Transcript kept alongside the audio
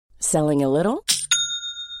Selling a little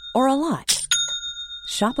or a lot?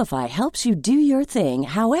 Shopify helps you do your thing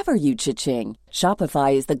however you cha-ching.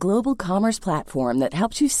 Shopify is the global commerce platform that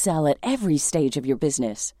helps you sell at every stage of your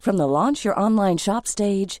business. From the launch your online shop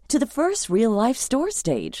stage to the first real-life store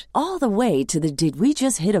stage, all the way to the did we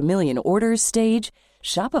just hit a million orders stage.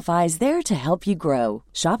 Shopify is there to help you grow.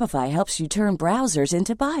 Shopify helps you turn browsers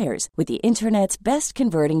into buyers with the internet's best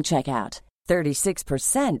converting checkout.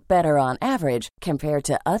 36% better on average compared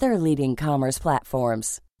to other leading commerce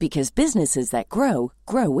platforms. Because businesses that grow,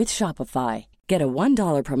 grow with Shopify. Get a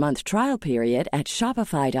 $1 per month trial period at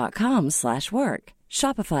shopify.com/work.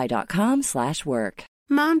 Shopify.com/work.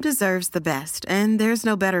 Mom deserves the best, and there's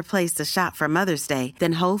no better place to shop for Mother's Day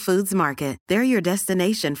than Whole Foods Market. They're your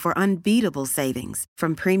destination for unbeatable savings,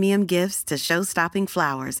 from premium gifts to show-stopping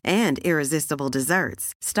flowers and irresistible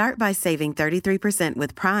desserts. Start by saving 33%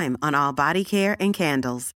 with Prime on all body care and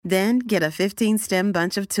candles. Then get a 15-stem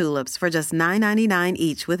bunch of tulips for just $9.99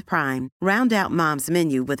 each with Prime. Round out Mom's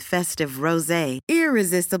menu with festive rosé,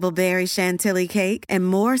 irresistible berry chantilly cake, and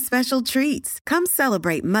more special treats. Come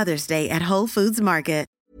celebrate Mother's Day at Whole Foods Market.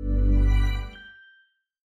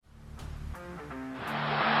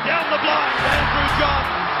 Down the blind, Andrew John.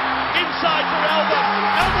 Inside for Albert.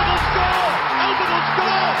 Albert will score! Albert will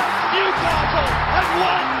score! Newcastle have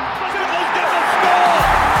won! Fiddler's going to score!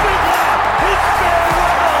 Fiddler! It's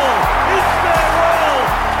farewell! It's farewell!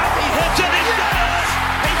 And he hits it, he's got it!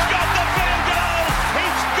 He's got the field goal!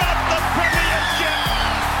 He's got the premiership!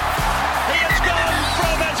 He has gone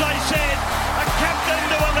from, as I said, a captain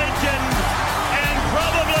to a legend, and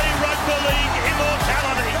probably rugby league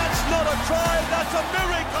immortality. That's not a try, that's a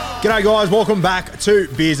miracle! G'day guys, welcome back to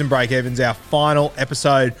Beers and Breakevens, our final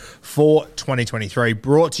episode for 2023,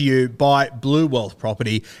 brought to you by Blue Wealth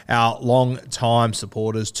Property, our long-time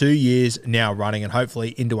supporters, 2 years now running and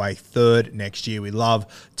hopefully into a third next year. We love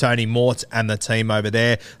Tony Mortz and the team over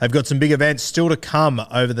there. They've got some big events still to come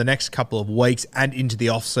over the next couple of weeks and into the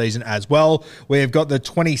off-season as well. We've got the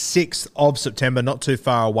 26th of September, not too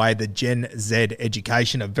far away, the Gen Z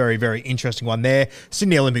Education, a very, very interesting one there.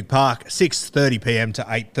 Sydney Olympic Park, 6:30pm to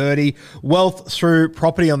 8:30. Wealth Through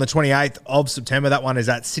Property on the 28th of September. That one is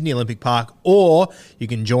at Sydney Olympic Park, or you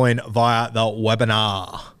can join via the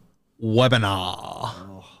webinar.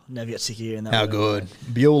 Oh, never get sick of hearing that. How good.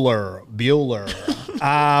 Bueller.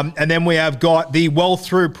 And then we have got the Wealth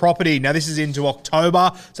Through Property. Now, this is into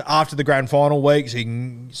October, so after the grand final week, so you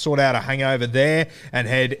can sort out a hangover there and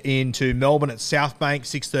head into Melbourne at South Bank,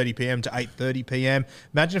 6:30pm to 8:30pm.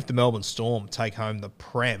 Imagine if the Melbourne Storm take home the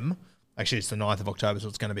Prem. Actually, it's the 9th of October, so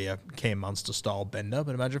it's going to be a Cam Munster-style bender.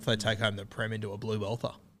 But imagine if they take home the Prem into a Blue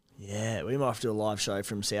Welter. Yeah, we might have to do a live show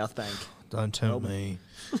from South Bank. Don't tempt me.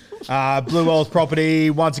 Blue Wealth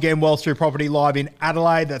Property, once again, Wealth Through Property live in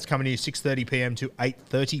Adelaide. That's coming to you 6:30pm to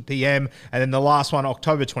 8:30pm. And then the last one,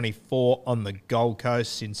 October 24 on the Gold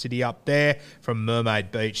Coast, Sin City up there from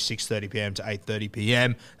Mermaid Beach, 6:30pm to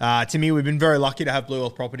 8:30pm. Timmy, we've been very lucky to have Blue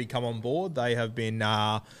Wealth Property come on board. They have been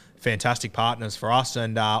fantastic partners for us,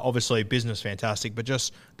 and obviously business fantastic, but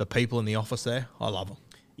just the people in the office there, I love them.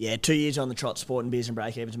 Yeah, 2 years on the trot, supporting Beers and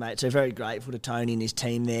Breakevens, mate. So very grateful to Tony and his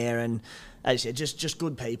team there, and as you said, just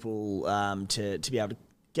good people to be able to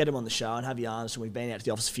get them on the show and have yarns. And we've been out to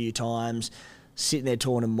the office a few times, sitting there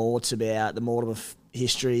talking to Mortz about the Mortimer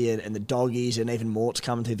history and the doggies, and even Mortz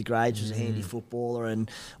coming through the grades as a handy footballer,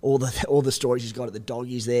 and all the stories he's got at the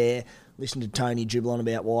doggies there. Listen to Tony dribble on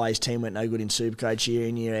about why his team went no good in SuperCoach year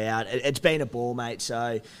in, year out. It's been a ball, mate.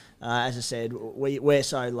 So, as I said, we're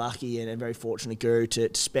so lucky and very fortunate, Guru,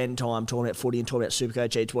 to spend time talking about footy and talking about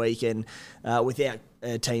SuperCoach each week. And without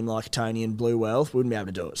a team like Tony and Blue Wealth, we wouldn't be able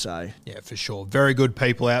to do it. So yeah, for sure. Very good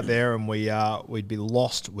people out there, and we'd be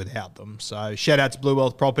lost without them. So shout out to Blue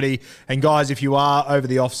Wealth Property. And guys, if you are over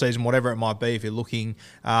the off season, whatever it might be, if you're looking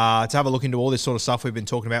to have a look into all this sort of stuff we've been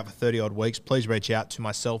talking about for 30 odd weeks, please reach out to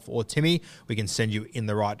myself or Timmy. We can send you in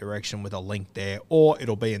the right direction with a link there, or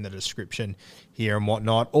it'll be in the description here and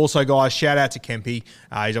whatnot. Also, guys, shout out to Kempy.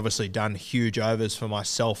 He's obviously done huge overs for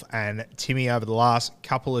myself and Timmy over the last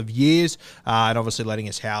couple of years, and obviously letting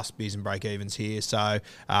us house Beers and Breakevens here. So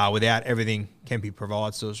without everything Kempy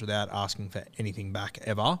provides to us, without asking for anything back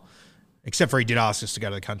ever, except for he did ask us to go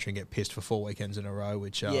to the country and get pissed for 4 weekends in a row,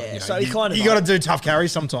 which so he kind of you got to do tough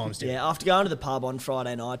carries sometimes. Yeah, after going to the pub on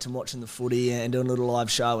Friday night and watching the footy and doing a little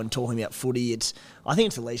live show and talking about footy, I think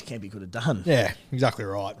it's the least Kempy could have done. Yeah, exactly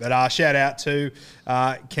right. But shout out to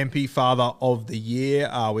Kempy, Father of the Year.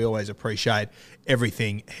 We always appreciate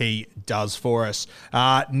everything he does for us.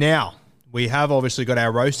 Now, we have obviously got our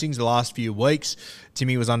roastings the last few weeks.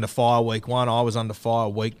 Timmy was under fire week 1. I was under fire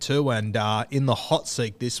week 2. And in the hot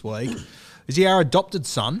seat this week, is he our adopted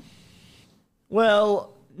son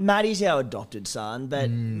Well, Matty's our adopted son, but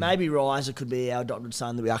maybe Riser could be our adopted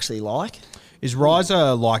son that we actually like. Is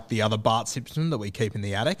Riser like the other Bart Simpson that we keep in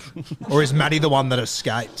the attic? Or is Matty the one that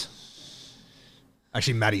escaped?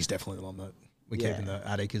 Actually, Matty's definitely the one that we keep in the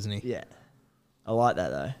attic, isn't he? Yeah. I like that,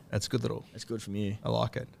 though. That's good little. That's good from you. I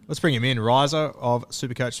like it. Let's bring him in. Riser of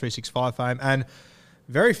SuperCoach 365 fame and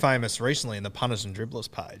very famous recently in the Punters and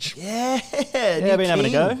Dribblers page. Yeah. I've been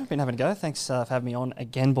having a go. Thanks for having me on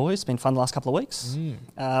again, boys. It's been fun the last couple of weeks.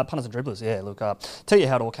 Punters and Dribblers, yeah. Look, tell you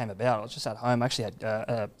how it all came about. I was just at home. I actually had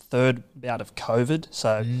a third bout of COVID.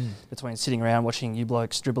 So between sitting around watching you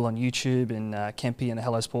blokes dribble on YouTube and Kempy and the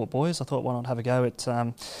Hello Sport boys, I thought, why not have a go at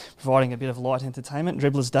providing a bit of light entertainment.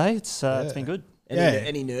 Dribblers Day, it's been good.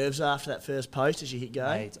 Any nerves after that first post as you hit go?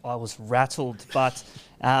 Mate, I was rattled, but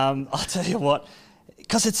I'll tell you what,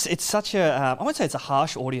 because it's such a I won't say it's a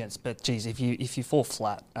harsh audience, but geez, if you fall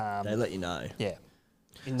flat, they let you know. Yeah,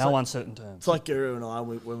 in no uncertain terms. It's like Guru and I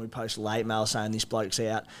when we post late mail saying this bloke's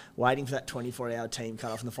out, waiting for that 24-hour team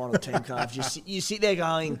cut off and the final team cut off. You sit there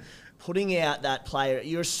going, putting out that player.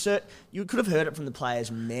 You could have heard it from the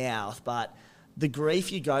player's mouth, but the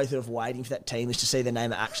grief you go through of waiting for that team is to see their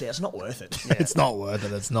name actually, it's not worth it. Yeah. It's not worth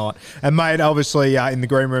it. It's not. And, mate, obviously in the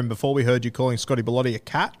green room before we heard you calling Scotty Bellotti a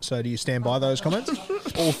cat. So do you stand by those comments?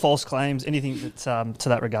 All false claims. Anything that to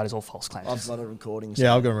that regard is all false claims. I've got a recording.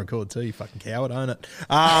 Yeah, I've got a record too. You fucking coward, own it.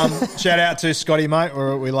 Shout out to Scotty, mate.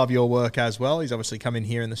 We love your work as well. He's obviously come in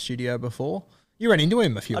here in the studio before. You ran into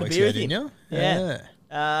him a few weeks ago, didn't you? Yeah.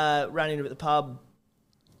 Ran into him at the pub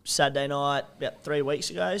Saturday night about 3 weeks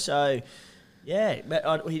ago. So... yeah,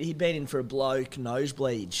 but he'd been in for a bloke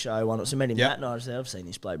nosebleed show once. So I met him that night. I said, I've seen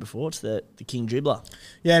this bloke before. It's the King Dribbler.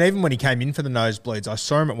 Yeah, and even when he came in for the nosebleeds, I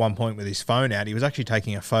saw him at one point with his phone out. He was actually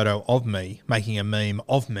taking a photo of me, making a meme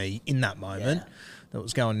of me in that moment. Yeah. That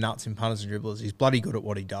was going nuts in Punters and Dribblers. He's bloody good at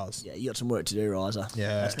what he does. Yeah, you got some work to do, Riser.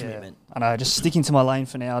 Yeah. That's commitment. I know, just sticking to my lane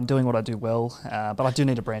for now, doing what I do well. But I do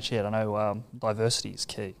need to branch out. I know diversity is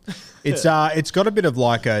key. It's got a bit of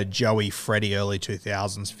like a Joey Freddie early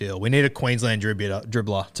 2000s feel. We need a Queensland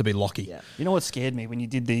dribbler to be Lockie. Yeah. You know what scared me? When you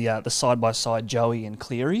did the side-by-side Joey and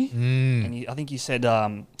Cleary, and I think you said...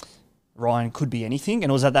 Ryan could be anything,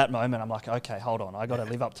 and it was at that moment I'm like, okay, hold on, I got to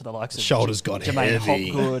live up to the likes of Shoulders got Jermaine heavy.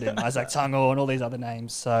 Hopgood and Isaac Tungo and all these other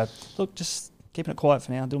names. So look, just keeping it quiet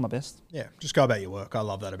for now, doing my best. Yeah, just go about your work. I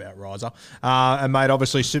love that about Riser. And mate,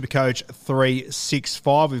 obviously SuperCoach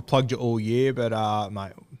 365. We've plugged you all year, but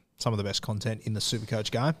mate, some of the best content in the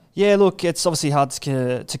SuperCoach game. Yeah, look, it's obviously hard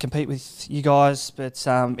to compete with you guys, but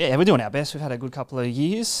yeah, we're doing our best. We've had a good couple of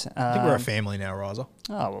years. I think we're a family now, Riser.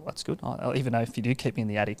 Oh, well, that's good. Even though if you do keep me in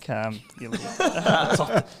the attic, did we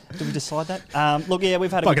decide that? Look, yeah,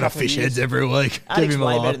 we've had a good couple of years. Fish heads every week. Attic's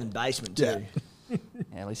way better than basement too. Yeah,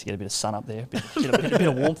 at least you get a bit of sun up there, a bit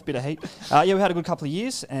of warmth, a bit of heat. Yeah, we've had a good couple of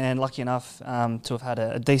years, and lucky enough to have had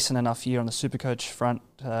a decent enough year on the SuperCoach front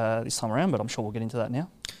this time around, but I'm sure we'll get into that now.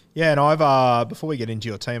 Yeah, and I've before we get into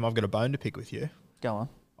your team, I've got a bone to pick with you. Go on.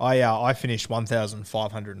 I finished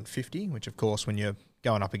 1,550, which of course, when you're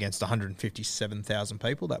going up against 157,000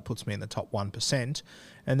 people, that puts me in the top 1%.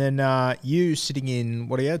 And then you sitting in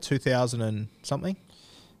 2,000 and something?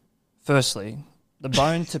 Firstly, the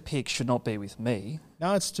bone to pick should not be with me.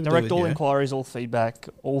 No, it's to direct do with all you. inquiries, all feedback,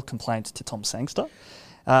 all complaints to Tom Sangster.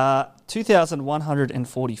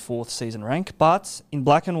 2,144th season rank, but in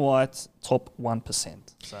black and white, top 1%.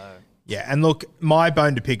 So yeah, and look, my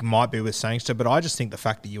bone to pick might be with Sangster, but I just think the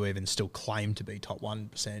fact that you even still claim to be top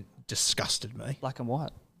 1% disgusted me. Black and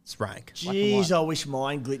white. It's rank. Jeez, I wish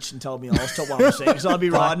mine glitched and told me I was top 1% because I'd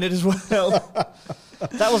be riding it as well.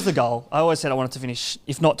 That was the goal. I always said I wanted to finish,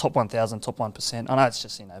 if not top 1,000, top 1%. I know it's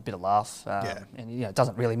just a bit of laugh, and it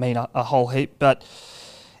doesn't really mean a whole heap, but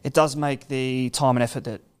it does make the time and effort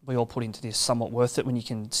that we all put into this somewhat worth it when you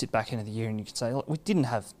can sit back into the year and you can say, look, we didn't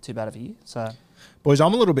have too bad of a year. So, boys,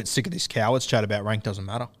 I'm a little bit sick of this cowards chat about rank doesn't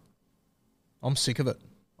matter. I'm sick of it.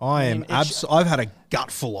 I've had a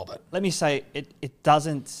gutful of it. Let me say, it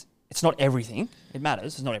doesn't, it's not everything. It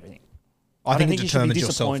matters. It's not everything. I think it determines your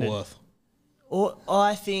self-worth. Or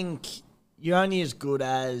I think you're only as good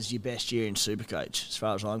as your best year in SuperCoach, as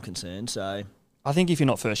far as I'm concerned. So I think if you're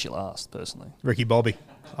not first, you're last, personally. Ricky Bobby.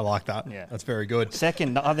 I like that. Yeah. That's very good.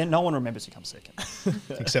 Second, no one remembers who comes second.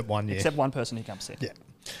 Except one year. Except one person who comes second.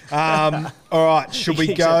 Yeah. All right, should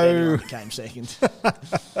we go... came second.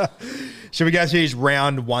 Should we go through his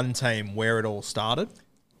round one team, where it all started?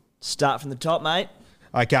 Start from the top, mate.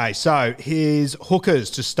 Okay, so his hookers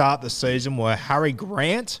to start the season were Harry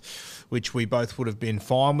Grant, which we both would have been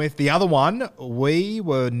fine with. The other one, we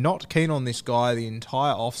were not keen on this guy the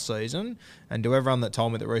entire off-season, and to everyone that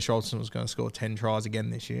told me that Reece Robson was going to score 10 tries again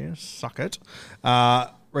this year, suck it.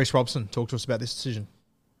 Reece Robson, talk to us about this decision.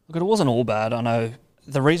 Look, it wasn't all bad. I know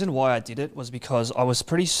the reason why I did it was because I was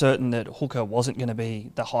pretty certain that hooker wasn't going to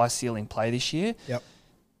be the high ceiling play this year. Yep.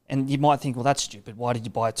 And you might think, well, that's stupid. Why did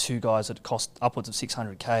you buy two guys that cost upwards of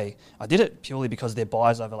 $600K? I did it purely because their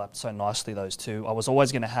buys overlapped so nicely, those two. I was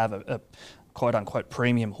always going to have a quote-unquote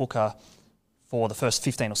premium hooker for the first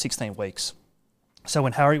 15 or 16 weeks. So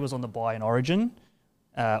when Harry was on the buy in Origin,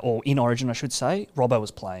 or in Origin, I should say, Robbo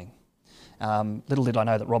was playing. Little did I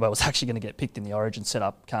know that Robbo was actually going to get picked in the Origin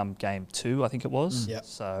setup come game 2, I think it was. Yep.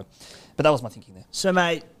 So, but that was my thinking there. So,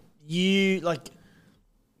 mate,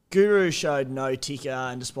 Guru showed no ticker,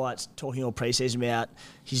 and despite talking all pre-season about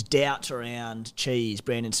his doubts around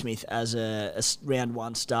Brandon Smith as a round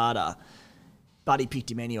 1 starter, but he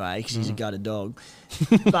picked him anyway because he's a gutted dog.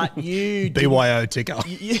 But you BYO ticker.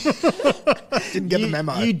 Didn't get the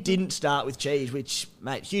memo. You didn't start with Cheese, which,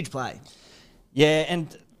 mate, huge play. Yeah,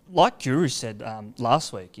 and like Guru said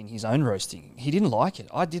last week in his own roasting, he didn't like it.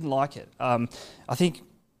 I didn't like it. I think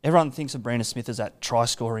everyone thinks of Brandon Smith as that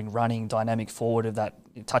try-scoring, running, dynamic forward of that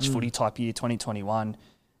touch footy type year, 2021.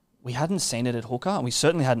 We hadn't seen it at hooker, and we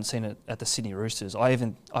certainly hadn't seen it at the Sydney Roosters.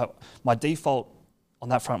 My default on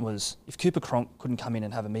that front was if Cooper Cronk couldn't come in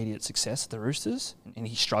and have immediate success at the Roosters, and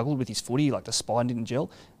he struggled with his footy, like the spine didn't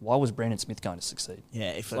gel, why was Brandon Smith going to succeed?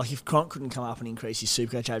 Yeah, if Cronk couldn't come up and increase his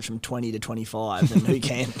Supercoach average from 20 to 25, then who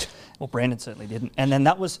can? Well, Brandon certainly didn't. And then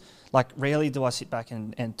that was, rarely do I sit back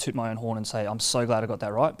and toot my own horn and say, I'm so glad I got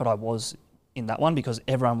that right, but I was in that one because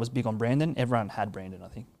everyone was big on Brandon. Everyone had Brandon, I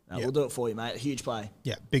think. We'll do it for you, mate. A huge play.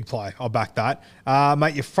 Yeah, big play. I'll back that.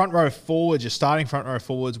 Mate, your front row forwards, your starting front row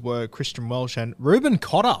forwards were Christian Welch and Ruben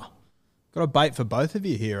Cotter. Got a bait for both of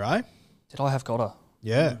you here, eh? Did I have Cotter?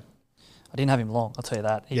 Yeah. I didn't have him long, I'll tell you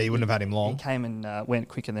that. You wouldn't have had him long. He came and went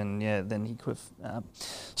quicker than he could have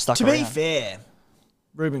stuck To around. be fair,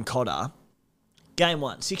 Ruben Cotter, game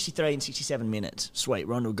 1, 63 and 67 minutes. Sweet,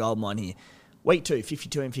 we're on to a gold mine here. Week 2,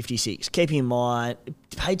 52 and 56. Keeping in mind,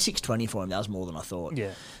 paid $620 for him. That was more than I thought.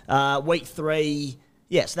 Yeah. Week 3,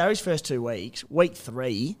 so that was his first 2 weeks. Week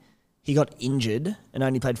 3, he got injured and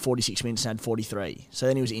only played 46 minutes and had 43. So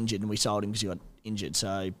then he was injured and we sold him because he got injured.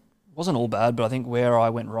 So it wasn't all bad, but I think where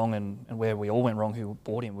I went wrong and where we all went wrong who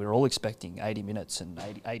bought him, we were all expecting 80 minutes and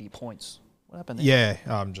 80 points. What happened there?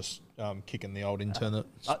 Yeah, I'm just kicking the old intern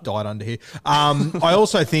that died under here. I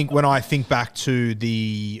also think when I think back to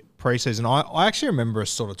the preseason, I actually remember us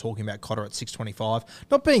sort of talking about Cotter at 625,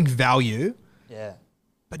 not being value,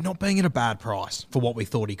 but not being at a bad price for what we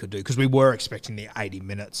thought he could do because we were expecting the 80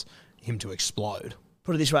 minutes him to explode.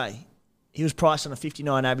 Put it this way, he was priced on a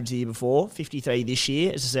 59 average the year before, 53 this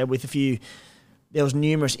year, as I said, with there was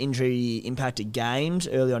numerous injury-impacted games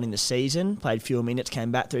early on in the season, played fewer minutes,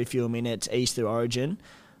 came back through fewer minutes, eased through Origin.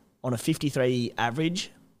 On a 53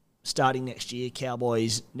 average, starting next year,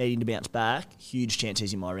 Cowboys needing to bounce back, huge chance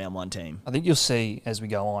he's in my round 1 team. I think you'll see as we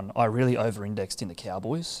go on, I really over-indexed in the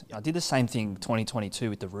Cowboys. I did the same thing 2022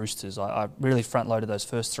 with the Roosters. I really front-loaded those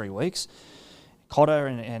first 3 weeks. Cotter,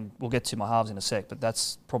 and we'll get to my halves in a sec, but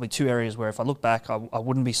that's probably 2 areas where if I look back, I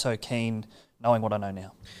wouldn't be so keen knowing what I know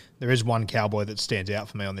now. There is one Cowboy that stands out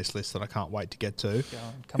for me on this list that I can't wait to get to.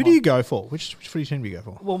 Who do you go for? Which footy team do you go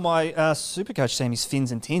for? Well, my Supercoach team is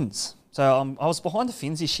Finns and Tins. So I was behind the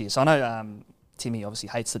Finns this year. So I know Timmy obviously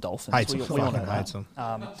hates the Dolphins. Hates them.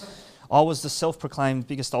 I was the self-proclaimed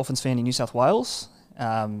biggest Dolphins fan in New South Wales,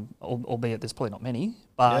 albeit there's probably not many.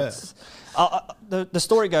 But the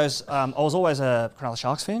story goes, I was always a Cronulla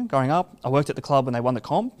Sharks fan growing up. I worked at the club when they won the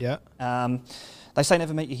comp. Yeah. They say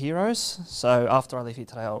never meet your heroes. So after I leave here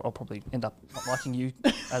today, I'll probably end up not liking you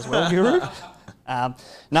as well, Guru.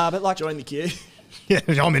 Join the queue. Yeah,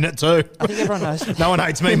 I'm in it too. I think everyone knows. No one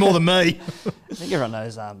hates me more than me. I think everyone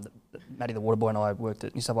knows that Matty the Waterboy and I worked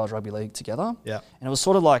at New South Wales Rugby League together. Yeah. And it was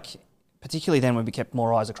sort of like, particularly then when we kept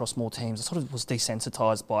more eyes across more teams, I sort of was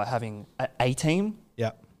desensitised by having a team.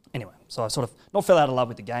 Yeah. Anyway, so I sort of not fell out of love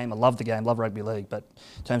with the game. I love the game, love rugby league, but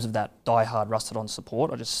in terms of that die-hard, rusted-on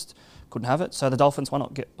support, I just couldn't have it. So the Dolphins, why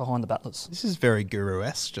not get behind the Battlers? This is very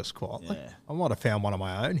Guru-esque, just quietly. Yeah. I might have found one of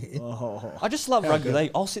my own here. I just love rugby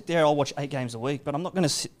league. I'll sit there, I'll watch 8 games a week, but I'm not going to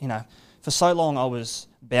sit, for so long I was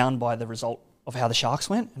bound by the result of how the Sharks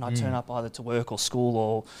went, and I'd turn up either to work or school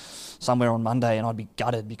or somewhere on Monday and I'd be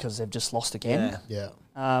gutted because they've just lost again. Yeah.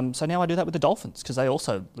 So now I do that with the Dolphins because they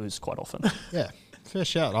also lose quite often. Yeah, fair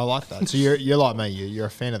shout. I like that. So you're like me. You're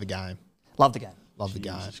a fan of the game. Love the game. Love the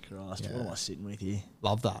game. Jesus Christ, what am I sitting with here?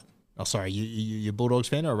 Love that. Oh, sorry, you a Bulldogs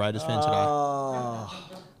fan or a Raiders fan today?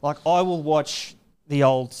 Like, I will watch the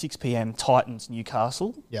old 6 p.m. Titans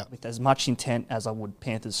Newcastle Yeah. with as much intent as I would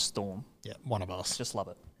Panthers Storm. Yeah, one of us. Just love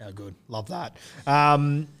it. How good. Love that.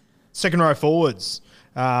 Second row forwards.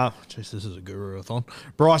 Jeez, this is a guru-a-thon.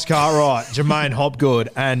 Bryce Cartwright, Jermaine Hopgood,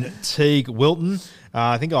 and Teague Wilton.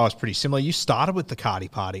 I think I was pretty similar. You started with the Cardi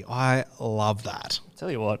Party. I love that. Tell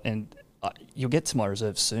you what, and you'll get to my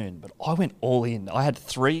reserve soon, but I went all in. I had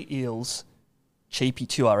 3 Eels, cheapy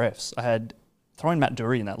 2 RFs. I had thrown Matt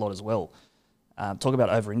Dury in that lot as well. Talk about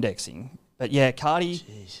over-indexing. But yeah, Cardi,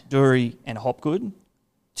 Dury, and Hopgood,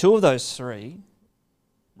 2 of those 3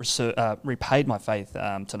 repaid my faith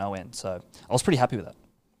to no end. So I was pretty happy with that.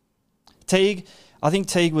 Teague, I think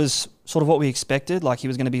Teague was sort of what we expected. Like, he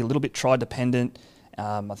was going to be a little bit try-dependent.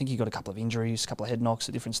 I think he got a couple of injuries, a couple of head knocks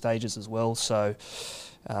at different stages as well. So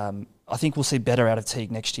I think we'll see better out of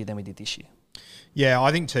Teague next year than we did this year. Yeah,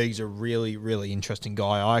 I think Teague's a really, really interesting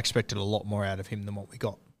guy. I expected a lot more out of him than what we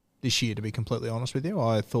got this year, to be completely honest with you.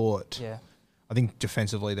 I think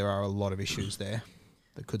defensively there are a lot of issues there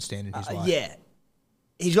that could stand in his way. Yeah.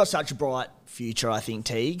 He's got such a bright future, I think,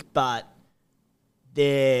 Teague, but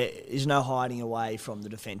there is no hiding away from the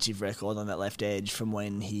defensive record on that left edge from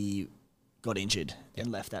when he got injured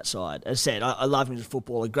and left that side. As I said, I love him as a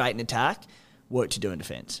footballer, great in attack, work to do in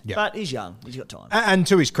defence. Yep. But he's young, he's got time. And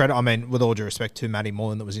to his credit, I mean, with all due respect to Matty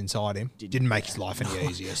Moylan that was inside him, didn't make his life any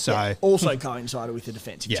easier. So also coincided with the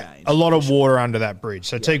defensive change. A lot of water under that bridge.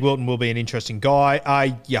 So Teague Wilton will be an interesting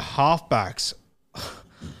guy. Your halfbacks,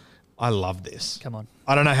 I love this. Come on.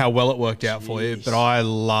 I don't know how well it worked out for you, but I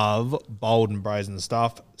love bold and brazen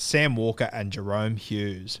stuff. Sam Walker and Jerome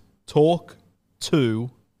Hughes. Talk to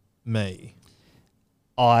me.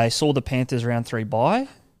 I saw the Panthers round 3 bye,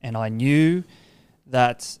 and I knew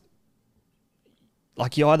that,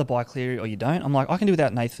 like, you either buy Cleary or you don't. I'm like, I can do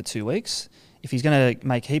without Nath for 2 weeks. If he's going to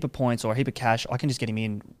make a heap of points or a heap of cash, I can just get him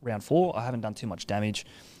in round 4. I haven't done too much damage.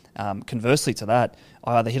 Conversely to that,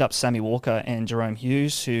 I either hit up Sammy Walker and Jerome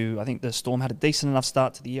Hughes, who I think the Storm had a decent enough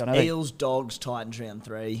start to the year. I know Eels, Dogs, Titans round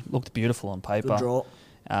 3. Looked beautiful on paper. Good draw.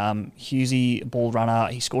 Hughesy, ball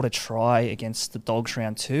runner, he scored a try against the Dogs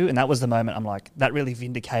round 2, and that was the moment I'm like, that really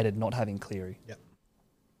vindicated not having Cleary. Yep.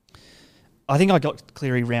 I think I got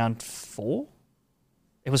Cleary round 4.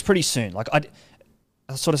 It was pretty soon. Like, I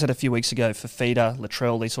sort of said a few weeks ago, for Feeder,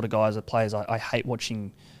 Latrell, these sort of guys are players I hate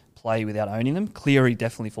watching play without owning them. Cleary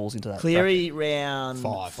definitely falls into that. Cleary round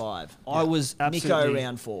 5. I was absolutely Nico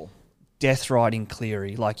round 4. death riding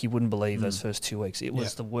Cleary like you wouldn't believe those first 2 weeks. It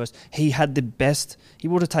was the worst. He had the best. He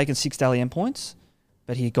would have taken 6 Dally M points,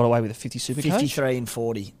 but he got away with a 50 Supercoach. 53 and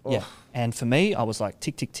 40. Oh. Yeah. And for me, I was like,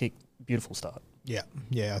 tick, tick, tick, beautiful start. Yeah.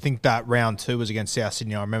 I think that round 2 was against South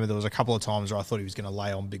Sydney. I remember there was a couple of times where I thought he was going to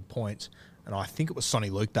lay on big points, and I think it was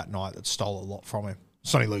Sonny Luke that night that stole a lot from him.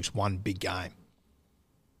 Sonny Luke's one big game.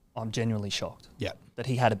 I'm genuinely shocked. Yeah. That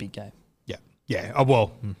he had a big game. Yeah. Yeah. Oh,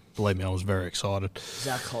 well, believe me, I was very excited.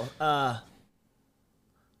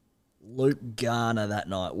 Luke Garner that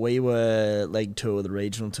night. We were leg 2 of the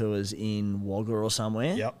regional tours in Wagga or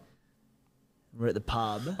somewhere. Yep. We're at the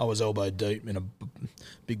pub. I was elbow deep in a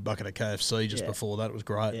big bucket of KFC just before that. It was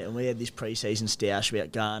great. Yeah, and we had this pre-season stoush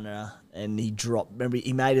about Garner, and he dropped. Remember,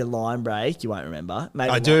 he made a line break. You won't remember.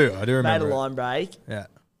 I do remember. Made a line break. Yeah.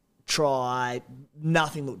 Try.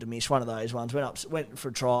 Nothing looked amiss. One of those ones. Went for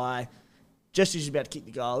a try. Just as he was about to kick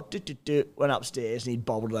the goal, went upstairs and he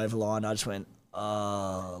bobbled it over the line. I just went,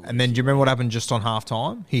 oh. And then do you remember what happened just on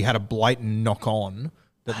halftime? He had a blatant knock on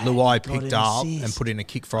that Luai picked up and put in a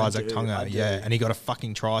kick for Isaac Tunga. Yeah, and he got a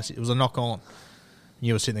fucking try. It was a knock on.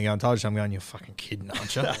 You were sitting there going, touch. I'm going, you're fucking kidding,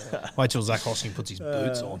 aren't you? Wait till Zach Hosking puts his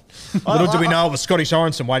boots on. Little do we know it was Scotty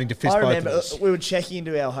Sorensen waiting to fist both of us. We were checking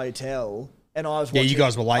into our hotel and I was watching. Yeah, you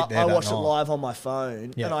guys were late there. I watched it live on my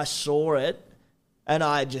phone and I saw it and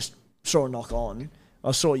I just saw a knock on.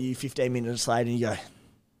 I saw you 15 minutes later and you go,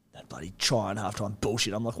 that bloody try and half-time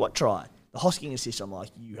bullshit. I'm like, what try? The Hosking assist, I'm like,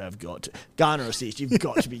 you have got to. Garner assist, you've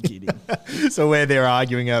got to be kidding. So where they're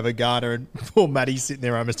arguing over Garner and poor Matty's sitting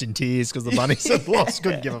there almost in tears because the Bunnies had lost.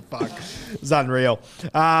 Couldn't give a fuck. It was unreal.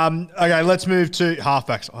 Okay, let's move to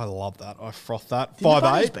halfbacks. I love that. I froth that. 5'8". Did the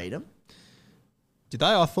Bunnies beat them? Did they?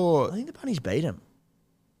 I think the Bunnies beat them.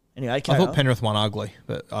 Anyway, I thought Penrith won ugly,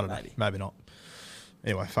 but I don't know. Maybe not.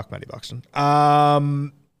 Anyway, fuck Matty Buxton.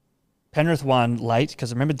 Penrith won late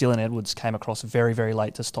because I remember Dylan Edwards came across very, very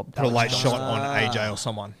late to stop. Put a late shot on AJ or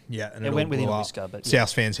someone. Yeah, and It went within blew a up. whisker, but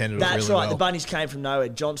South fans handled it That's really right. well. The Bunnies came from nowhere.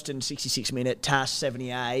 Johnston, 66 minute. Tash,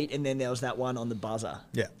 78. And then there was that one on the buzzer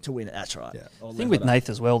to win it. That's right. Yeah. I think with Nath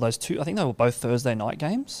as well, those two, I think they were both Thursday night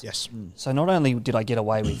games. Yes. So not only did I get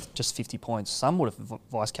away with just 50 points, some would have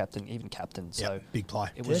vice captain, even captain. So big play.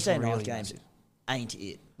 It was Thursday really night games massive. ain't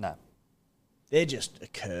it. No. They're just a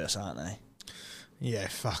curse, aren't they? Yeah,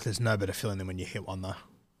 fuck. There's no better feeling than when you hit one, though.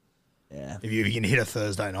 Yeah. If you can hit a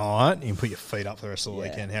Thursday night, you can put your feet up for the rest of the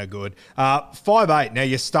weekend. How good. 5'8". Now,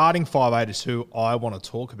 your starting 5'8" is who I want to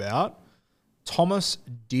talk about. Thomas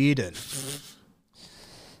Dearden.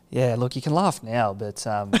 Yeah, look, you can laugh now, but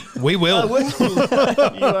We will. You worry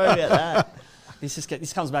about that.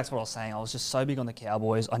 this comes back to what I was saying. I was just so big on the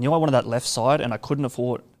Cowboys. I knew I wanted that left side, and I couldn't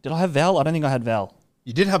afford. Did I have Val? I don't think I had Val.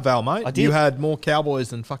 You did have Val, mate. I did. You had more Cowboys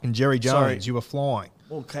than fucking Jerry Jones. Sorry. You were flying.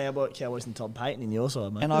 Well, Cowboys and Todd Payton in your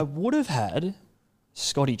side, mate. And I would have had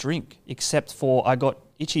Scotty Drink, except for I got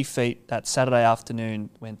itchy feet that Saturday afternoon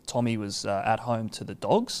when Tommy was at home to the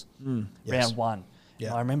Dogs, Yes. round one. Yeah.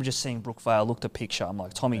 And I remember just seeing Brookvale, looked at picture. I'm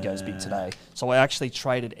like, Tommy goes big today. So I actually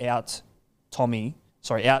traded out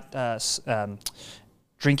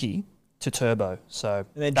Drinky to Turbo. So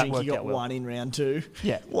And then that Jinky worked got out well. one in round two.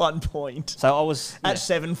 Yeah. 1 point. So I was At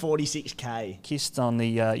 746k. kissed on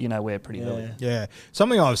the where pretty early. Yeah.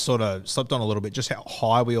 Something I was sort of slept on a little bit, just how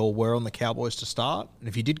high we all were on the Cowboys to start. And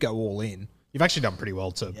if you did go all in, you've actually done pretty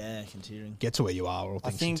well to Yeah, considering. get to where you are, all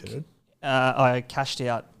I things think considered. I cashed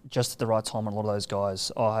out just at the right time on a lot of those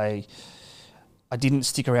guys. I didn't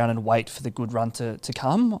stick around and wait for the good run to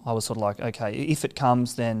come. I was sort of like, okay, if it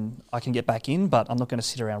comes, then I can get back in, but I'm not going to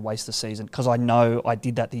sit around and waste the season because I know I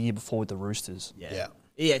did that the year before with the Roosters. Yeah,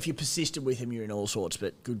 if you persisted with him, you're in all sorts,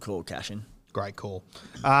 but good call, Cashin. Great call.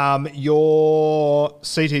 Your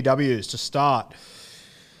CTWs to start.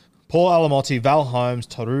 Paul Alamotti, Val Holmes,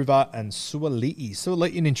 Taruva, and Suali'i.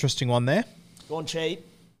 Suali'i, an interesting one there. Gone cheap.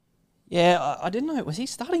 Yeah, I didn't know. Was he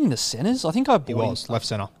starting in the centres? I think I bought He was, left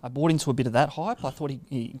centre. I bought into a bit of that hype. I thought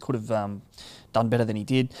he could have done better than he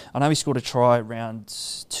did. I know he scored a try round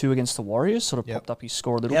 2 against the Warriors, sort of popped up his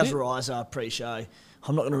score a little How's bit. Riser pre-show?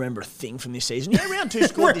 I'm not going to remember a thing from this season. Yeah, round 2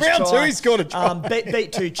 scored this Round try. 2 he scored a try.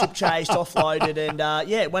 Beat 2, chip chased, offloaded,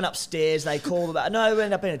 and went upstairs. They called about. No, it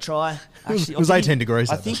ended up being a try. Actually, It was 18 degrees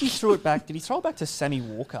I that think day. he threw it back. Did he throw it back to Sammy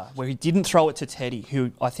Walker, where he didn't throw it to Teddy,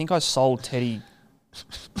 who I think I sold Teddy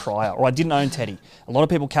prior, or I didn't own Teddy. A lot of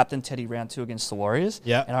people captained Teddy round 2 against the Warriors.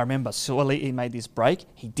 Yeah. And I remember Suali'i made this break.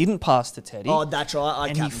 He didn't pass to Teddy. Oh, that's right.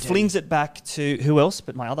 And he flings it back to who else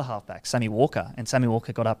but my other halfback, Sammy Walker. And Sammy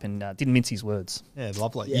Walker got up and didn't mince his words. Yeah,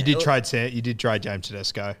 lovely. Yeah. You did trade James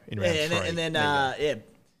Tedesco in round 3. And then There you go.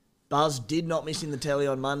 Buzz did not miss in the telly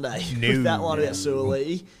on Monday No. with that one about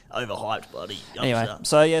Suali'i. Overhyped, buddy. Anyway,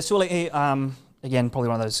 so yeah, Suali'i, again, probably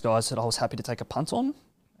one of those guys that I was happy to take a punt on.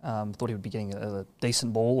 Thought he would be getting a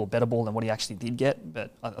decent ball or better ball than what he actually did get,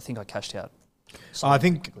 but I think I cashed out. I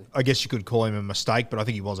guess you could call him a mistake, but I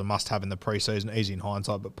think he was a must-have in the preseason, easy in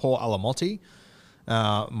hindsight. But Paul Alamotti,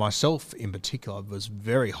 myself in particular, was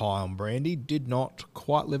very high on Brandy, did not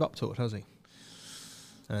quite live up to it, has he?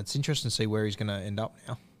 And it's interesting to see where he's going to end up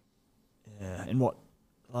now. Yeah, and what,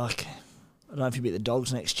 like, I don't know if he'll be at the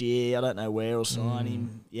Dogs next year. I don't know where he'll sign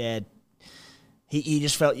him. Yeah, he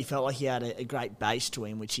just felt like he had a great base to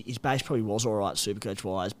him, which his base probably was all right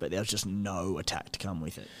Supercoach-wise, but there was just no attack to come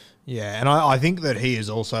with it. Yeah, and I think that he is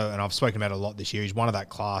also, and I've spoken about it a lot this year, he's one of that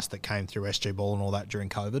class that came through SG Ball and all that during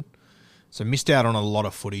COVID. So missed out on a lot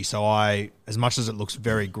of footy. So as much as it looks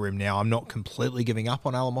very grim now, I'm not completely giving up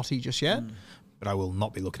on Alamotti just yet, but I will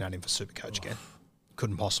not be looking at him for Supercoach again.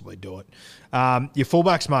 Couldn't possibly do it. Your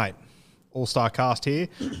fullbacks, mate. All-star cast here.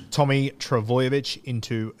 Tommy Travojevic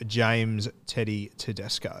into James Teddy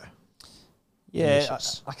Tedesco. Yeah,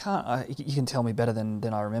 Delicious. I can't. You can tell me better than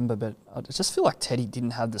I remember, but I just feel like Teddy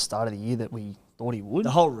didn't have the start of the year that we thought he would.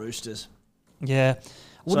 The whole Roosters. Yeah. I So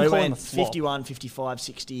wouldn't he call him a went flop. 51, 55,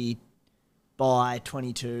 60 by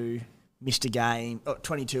 22, missed a game.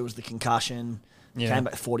 22 was the concussion. Yeah. Came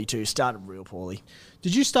back 42, started real poorly.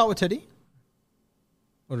 Did you start with Teddy?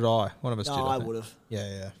 Or did I? One of us did. No, I think. would have.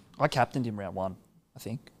 Yeah. I captained him round 1, I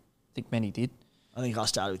think. I think many did. I think I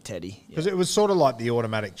started with Teddy. Because it was sort of like the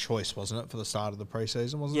automatic choice, wasn't it, for the start of the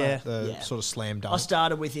preseason, wasn't Yeah. it? The Yeah. sort of slam I dunk.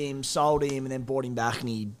 started with him, sold him, and then bought him back, and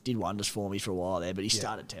he did wonders for me for a while there, but he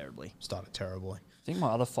started terribly. Started terribly. I think my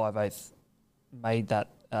other 5/8 made that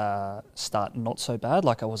start not so bad.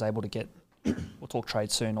 Like I was able to get, we'll talk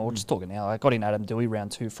trade soon, or just talking now. I got in Adam Dewey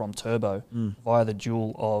round 2 from Turbo via the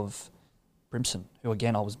duel of Brimson, who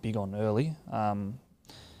again I was big on early.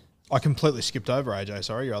 I completely skipped over AJ.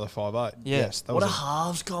 Sorry, your other 5'8". Yeah. Yes, that What a was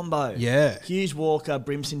halves combo. Yeah. Hughes, Walker,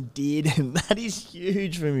 Brimson did, and that is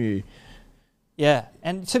huge from you. Yeah,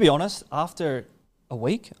 and to be honest, after a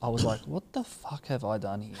week, I was like, what the fuck have I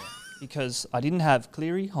done here? Because I didn't have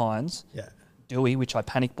Cleary, Hines, Dewey, which I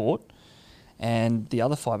panic bought, and the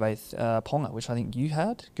other 5'8", Ponga, which I think you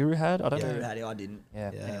had, Guru had. I don't know. Guru had it, I didn't.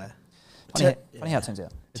 Yeah. Yeah. Anyway. Funny how it turns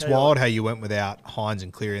out. It's wild how you went without Hines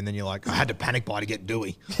and Cleary, and then you're like, I had to panic buy to get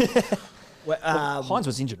Dewey. Well, Hines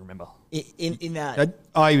was injured, remember? In that...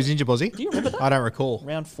 Oh, he was injured, was he? Do you remember that? I don't recall.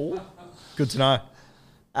 Round 4? Good to know.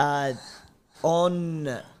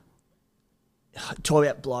 On talk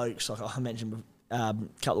about blokes, like I mentioned a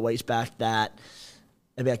couple of weeks back, that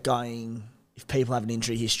about going, if people have an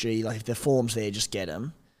injury history, like if the form's there, just get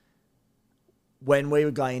them. When we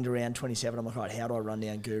were going into round 27, I'm like, right, how do I run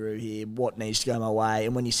down Guru here? What needs to go my way?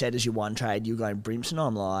 And when you said as your one trade, you were going Brimson,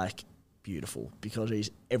 I'm like, beautiful, because he's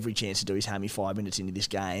every chance to do his hammy 5 minutes into this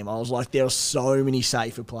game. I was like, there are so many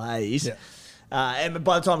safer plays. Yeah. And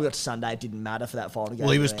by the time we got to Sunday, it didn't matter for that final game.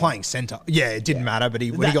 Well, he was playing centre. Yeah, it didn't matter, but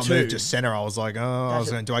when he got moved to centre, I was like,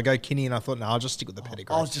 do I go Kinney? And I thought, no, I'll just stick with the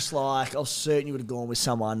pedigree. I was just like, I was certain you would have gone with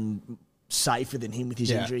someone safer than him with his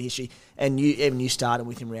injury history. And you started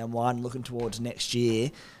with him round 1, looking towards next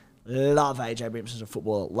year. Love AJ Brimson as a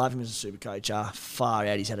footballer. Love him as a super coach. Far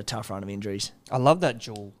out, he's had a tough run of injuries. I love that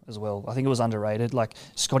duel as well. I think it was underrated. Like,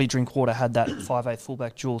 Scotty Drinkwater had that 5'8"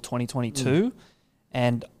 fullback duel 2022.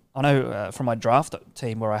 And I know from my draft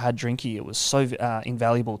team where I had Drinky, it was so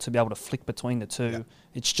invaluable to be able to flick between the two. Yeah.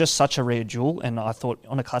 It's just such a rare duel, and I thought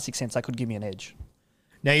on a classic sense that could give me an edge.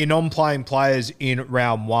 Now, your non-playing players in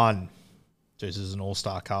round 1. This is an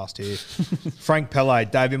all-star cast here. Frank Pele,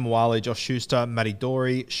 David Mwale, Josh Schuster, Matty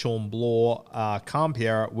Dory, Sean Bloor, Cam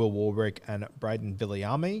Piera, Will Warbrick, and Braden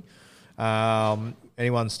Villiamy.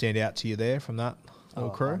 Anyone stand out to you there from that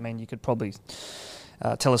little crew? I mean, you could probably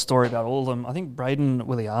tell a story about all of them. I think Braden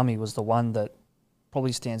Williami was the one that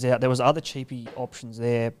probably stands out. There was other cheapy options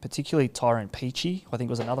there, particularly Tyrone Peachy. I think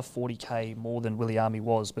it was another 40k more than Williami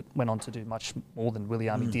was, but went on to do much more than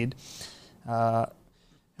Williami did.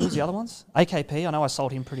 Who was the other ones? AKP, I know I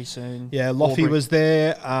sold him pretty soon. Yeah, Loffy was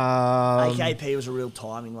there. AKP was a real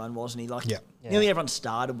timing one, wasn't he? Like, nearly everyone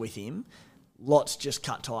started with him. Lots just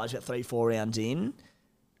cut ties about 3-4 rounds in.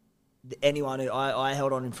 Anyone who I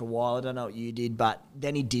held on him for a while, I don't know what you did, but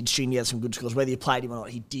then he did string together some good scores. Whether you played him or not,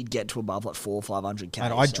 he did get to above like 400 or 500k.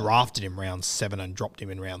 And I drafted him round 7 and dropped him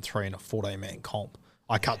in round 3 in a 14-man comp.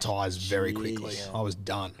 I cut ties very quickly. Yeah. I was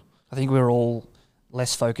done. I think we were all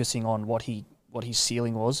less focusing on what his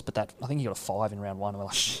ceiling was, but that I think he got a 5 in round 1. We're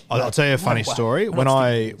like, I'll tell you a funny story. When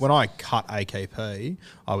I cut AKP,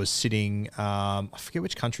 I was sitting, I forget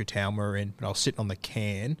which country town we were in, but I was sitting on the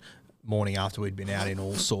can morning after we'd been out in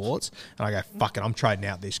all sorts, and I go, fuck it, I'm trading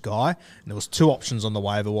out this guy. And there was 2 options on the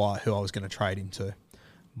waiver wire who I was going to trade him to,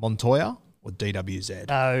 Montoya or DWZ.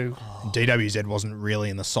 No. And DWZ wasn't really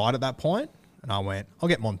in the side at that point, and I went, I'll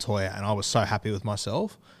get Montoya, and I was so happy with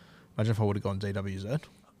myself. Imagine if I would have gone DWZ.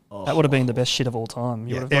 That would have been the best shit of all time.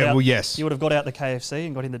 You would have yes. You would have got out the KFC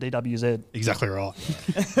and got in the DWZ. Exactly right.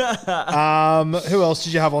 Who else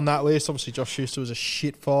did you have on that list? Obviously, Josh Schuster was a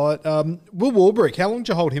shit fight. Will Warbrick, how long did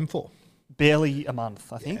you hold him for? Barely a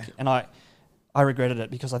month, I think. And I regretted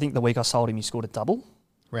it because I think the week I sold him, he scored a double.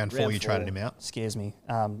 Round 4, you traded him out. Scares me.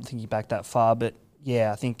 I think he backed that far. But,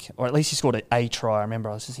 yeah, I think, or at least he scored a try. I remember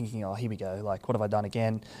I was just thinking, oh, here we go. Like, what have I done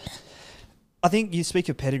again? I think you speak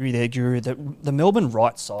of pedigree there, Guru, the Melbourne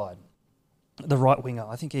right side, the right winger,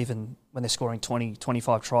 I think even when they're scoring 20,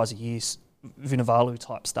 25 tries a year, Vunivalu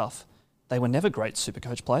type stuff, they were never great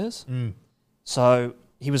Supercoach players. So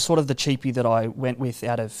he was sort of the cheapie that I went with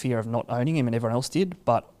out of fear of not owning him and everyone else did.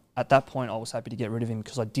 But at that point, I was happy to get rid of him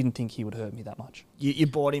because I didn't think he would hurt me that much. You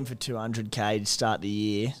bought him for 200k to start the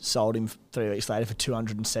year, sold him 3 weeks later for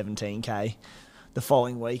 217k. The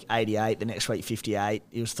following week, 88. The next week, 58.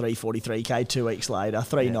 It was 343k 2 weeks later.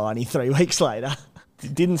 390 3 weeks later.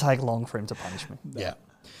 It didn't take long for him to punish me. Yeah.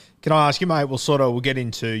 Can I ask you, mate? We'll get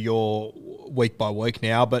into your week by week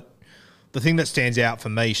now, but the thing that stands out for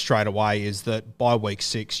me straight away is that by week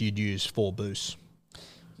 6, you'd use 4 boosts.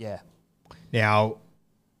 Yeah. Now,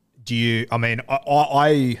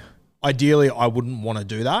 I ideally, I wouldn't want to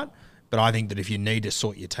do that, but I think that if you need to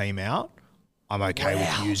sort your team out, I'm okay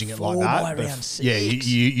with using it like that. But round 6. Yeah,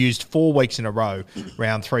 you used 4 weeks in a row,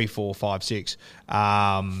 round 3, 4, 5, 6.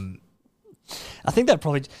 I think that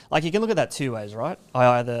probably, like, you can look at that 2 ways, right? I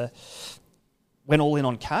either went all in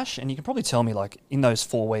on cash, and you can probably tell me, like, in those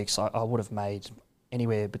 4 weeks, I would have made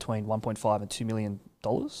anywhere between $1.5 and $2 million,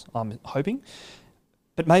 I'm hoping.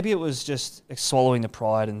 But maybe it was just swallowing the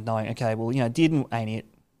pride and knowing, okay, well, didn't ain't it.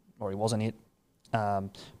 or he wasn't it.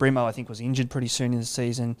 Brimo, I think, was injured pretty soon in the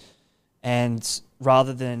season. And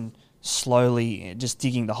rather than slowly just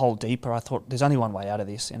digging the hole deeper, I thought there's only one way out of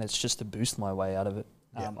this, and it's just to boost my way out of it.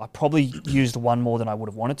 I probably used one more than I would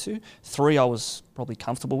have wanted to. 3 I was probably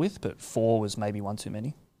comfortable with, but 4 was maybe one too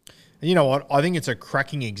many. And you know what? I think it's a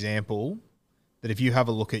cracking example that if you have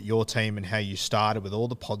a look at your team and how you started with all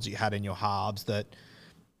the pods you had in your halves, that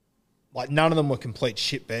like none of them were complete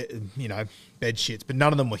bed shits, but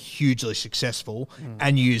none of them were hugely successful,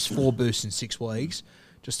 and you used 4 boosts in 6 weeks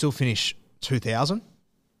to still finish 2,000.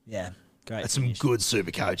 Yeah, great. That's some good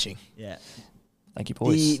super coaching. Yeah. Thank you,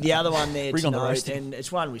 boys. The other one there Bring to on the note, roasting. and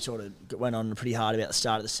it's one we sort of went on pretty hard about at the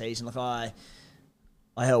start of the season. Like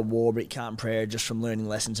I held Warbrick, Khan Pereira just from learning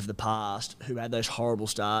lessons of the past, who had those horrible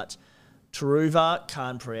starts. Taruva,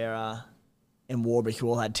 Khan Pereira, and Warbrick, who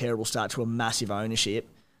all had terrible starts, who were massive ownership.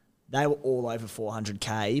 They were all over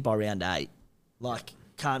 400k by round 8. Like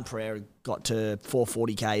Khan Pereira got to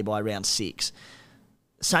 440k by round 6.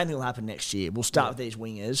 Same thing will happen next year. We'll start with these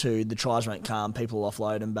wingers who the tries won't come, people will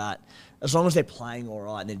offload them, but as long as they're playing all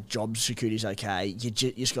right and their job security's okay, you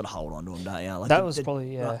just got to hold on to them, don't you? Like That was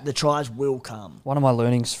probably, yeah. The tries will come. One of my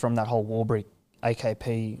learnings from that whole Warbrick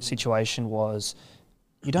AKP situation was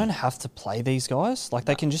you don't have to play these guys. Like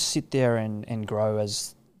they can just sit there and grow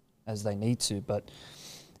as they need to. But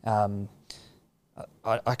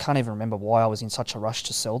I can't even remember why I was in such a rush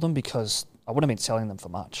to sell them, because I wouldn't have been selling them for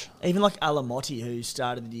much. Even like Alamotti, who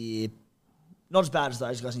started the year not as bad as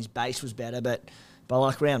those guys, and his base was better, but by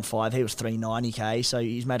like round 5, he was 390k, so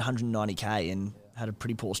he's made 190k and had a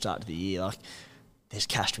pretty poor start to the year. Like, there's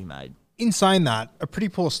cash to be made. In saying that, a pretty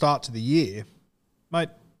poor start to the year, mate.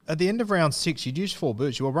 At the end of round 6, you'd used 4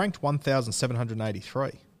 boosts. You were ranked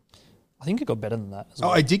 1,783. I think it got better than that as well.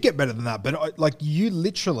 Oh, I did get better than that, but you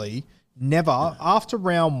literally never, after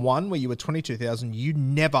round 1 where you were 22,000, you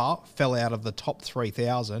never fell out of the top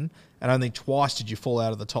 3,000, and only twice did you fall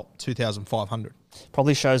out of the top 2,500.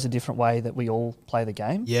 Probably shows a different way that we all play the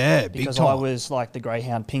game. Yeah, big because time. I was like the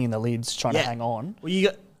greyhound pinging the lids, trying to hang on. Well, you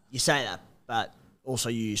say that, but also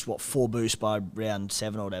you used 4 boosts by round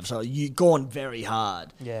 7 or whatever. So you've gone very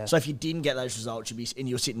hard. Yeah. So if you didn't get those results, and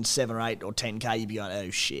you were sitting 7 or 8 or 10k, you'd be going, oh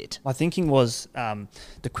shit. My thinking was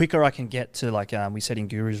the quicker I can get to, like we said in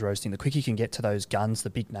Guru's roasting, the quicker you can get to those guns, the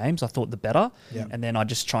big names, I thought the better. Yeah. And then I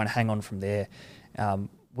just try and hang on from there.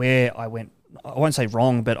 Where I went, I won't say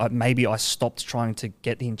wrong, but maybe I stopped trying to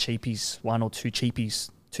get in cheapies, 1 or 2 cheapies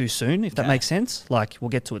too soon, if that makes sense. Like, we'll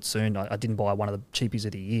get to it soon. I didn't buy one of the cheapies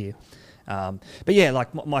of the year. But yeah,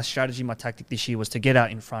 like my strategy, my tactic this year was to get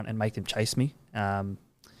out in front and make them chase me. I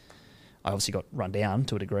obviously got run down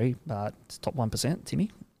to a degree, but it's top 1%,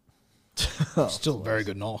 Timmy. Still a very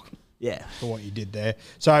good knock. Yeah. For what you did there.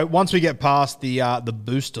 So once we get past the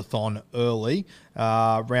boostathon early,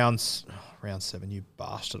 round 7, you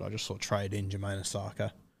bastard. I just saw trade in Jermaine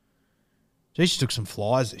Osaka. Geez, she took some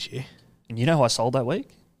flies this year. And you know who I sold that week?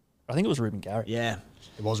 I think it was Ruben Garrick. Yeah.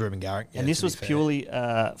 It was Ruben Garrick. And this was purely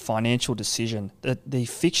a financial decision. The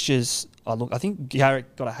fixtures, I think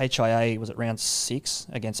Garrick got a HIA, was it round 6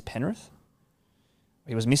 against Penrith?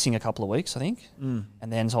 He was missing a couple of weeks, I think. And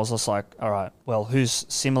then so I was just like, all right, well, who's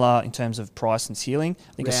similar in terms of price and ceiling?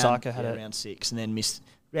 I think Osaka had round 6, and then missed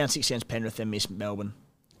round 6 against Penrith, then missed Melbourne.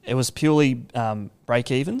 It was purely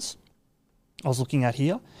break-evens I was looking at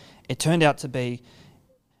here. It turned out to be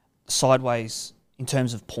sideways in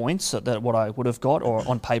terms of points that what I would have got, or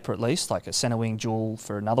on paper at least, like a centre wing duel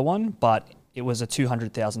for another one, but it was a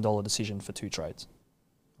 $200,000 decision for 2 trades.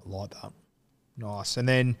 I like that. Nice. And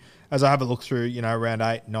then as I have a look through, round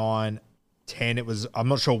 8, 9, 10, it was, I'm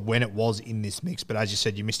not sure when it was in this mix, but as you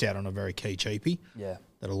said, you missed out on a very key cheapie. Yeah.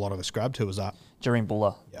 That a lot of us grabbed. Who was that? Jareen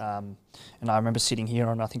Buller. Yeah. And I remember sitting here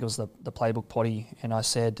on, I think it was the playbook potty, and I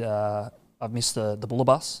said, I've missed the Buller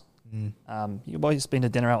bus. You boys been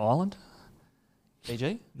to Denarau Island?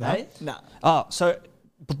 PG? No? No. Oh, so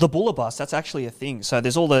the Buller bus, that's actually a thing. So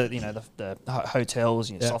there's all the, the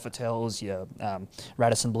hotels, your Sofotels, your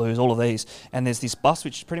Radisson Blues, all of these. And there's this bus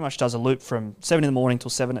which pretty much does a loop from 7 in the morning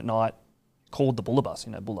till 7 at night, called the Buller bus,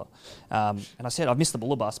 Buller. And I said, I've missed the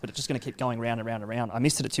Buller bus, but it's just going to keep going round and round and round. I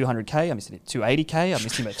missed it at 200K, I missed it at 280K, I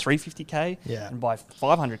missed him at 350K. Yeah. And by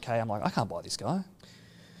 500K, I'm like, I can't buy this guy.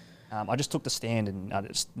 I just took the stand and I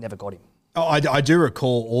just never got him. Oh, I do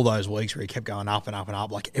recall all those weeks where he kept going up and up and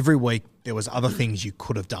up. Like every week there was other things you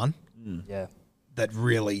could have done Yeah. that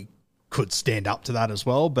really could stand up to that as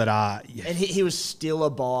well. But And he was still a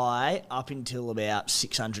buy up until about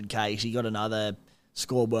 600k. So he got another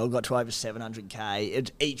scored well, got to over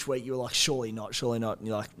 700k. Each week you were like, surely not. And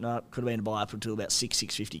you're like, no, could have been a buy up until about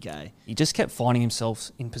 650k. He just kept finding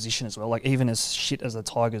himself in position as well. Like, even as shit as the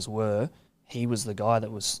Tigers were, he was the guy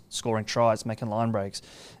that was scoring tries, making line breaks.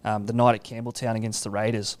 The night at Campbelltown against the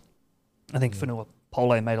Raiders, I think Fanua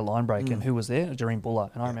Pole made a line break, and who was there? Jareem Buller.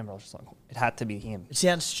 And I remember I was just like, it had to be him. It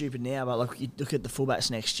sounds stupid now, but like you look at the fullbacks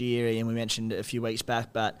next year, and we mentioned it a few weeks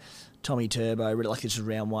back, but Tommy Turbo, really, like this is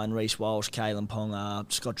round one, Reece Walsh, Kalen Ponga,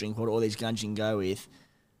 Scott Drinkwater, all these guns you can go with.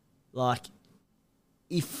 Like,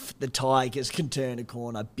 if the Tigers can turn a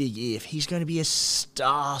corner, big if, he's going to be a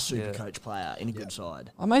star SuperCoach player in a good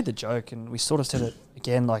side. I made the joke, and we sort of said it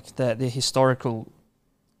again, like the historical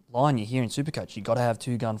line you hear in SuperCoach, you got to have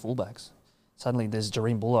 2 gun fullbacks. Suddenly there's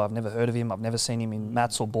Jareem Buller. I've never heard of him. I've never seen him in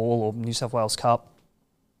Mats or Ball or New South Wales Cup.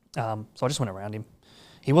 So I just went around him.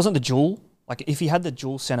 He wasn't the dual. Like, if he had the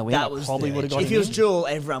dual centre wing, I probably would have got him. If he was dual,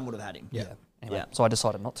 everyone would have had him. Yeah. Anyway, so I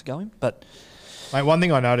decided not to go him. But Mate, one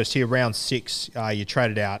thing I noticed here, round 6, you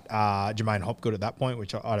traded out Jermaine Hopgood at that point,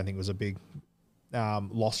 which I don't think was a big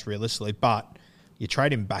loss realistically, but you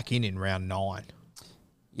trade him back in round 9.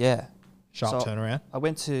 Yeah. Sharp turnaround. I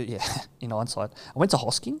went to, in hindsight, I went to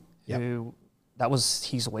Hosking, who... That was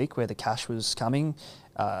his week where the cash was coming.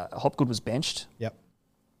 Hopgood was benched. Yep.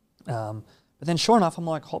 But then sure enough, I'm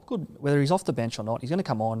like, Hopgood, whether he's off the bench or not, he's going to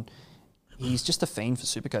come on. He's just a fiend for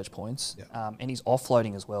SuperCoach points. Yep. And he's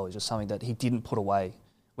offloading as well. He's just something that he didn't put away,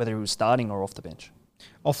 whether he was starting or off the bench.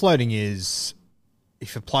 Offloading is,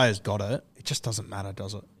 if a player's got it, it just doesn't matter,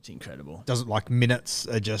 does it? It's incredible. Doesn't, like, minutes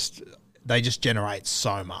are just... They just generate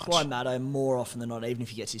so much. That's why Maddo, more often than not, even if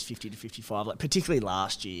he gets his 50 to 55, like particularly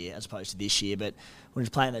last year as opposed to this year, but when he was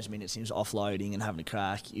playing those minutes, he was offloading and having a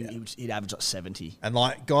crack, he'd average like 70. And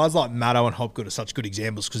like guys like Maddo and Hopgood are such good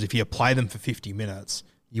examples because if you play them for 50 minutes,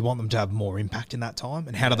 you want them to have more impact in that time.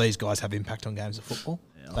 And how do these guys have impact on games of football?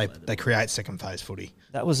 They create second phase footy.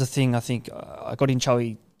 That was the thing, I think. I got in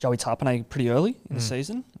Joey Tarpanay pretty early in the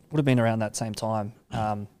season. Would have been around that same time.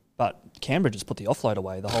 But Canberra just put the offload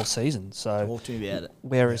away the whole season. So talk to me about it.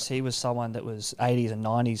 Whereas he was someone that was 80s and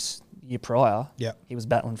 90s year prior, he was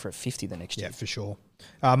battling for a 50 the next year. Yeah, for sure.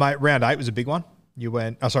 Mate, round 8 was a big one. You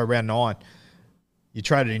went, round 9. You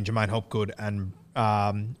traded in Jermaine Hopgood and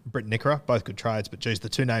Britt Nickera, both good trades, but geez, the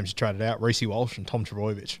 2 names you traded out, Reece Walsh and Tom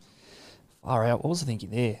Trbojevic. Far out. What was I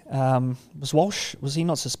thinking there? Was Walsh, was he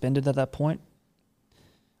not suspended at that point?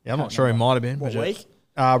 Yeah, I'm not sure he might have been. What week?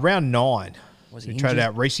 Round 9. Was he You traded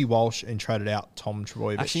injured? out Reece Walsh and traded out Tom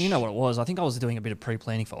Trbojevic. Actually, you know what it was? I think I was doing a bit of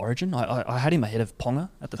pre-planning for Origin. I had him ahead of Ponga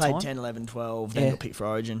at the Played time. 10, 11, 12, then got picked for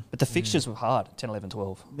Origin. But the fixtures were hard, 10, 11,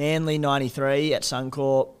 12. Manly 93 at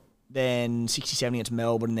Suncorp, then 60-70 against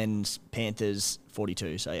Melbourne, then Panthers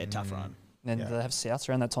 42. So, tough run. And they have Souths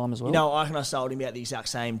around that time as well. You know, I reckon I sold him about the exact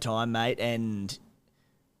same time, mate, and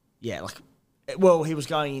well, he was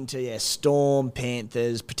going into Storm,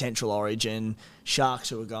 Panthers, potential Origin, Sharks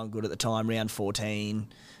who were going good at the time, round 14,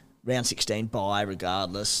 round 16 bye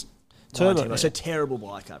regardless. Turbo, so terrible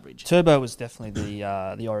bye coverage. Turbo was definitely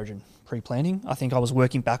the Origin pre-planning. I think I was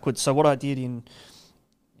working backwards. So what I did in,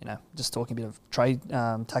 just talking a bit of trade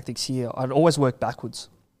tactics here, I'd always work backwards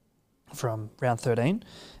from round 13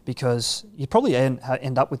 because you probably end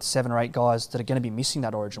up with 7 or 8 guys that are going to be missing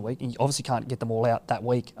that Origin week, and you obviously can't get them all out that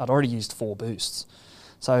week. I'd already used 4 boosts.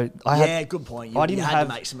 So good point. You had to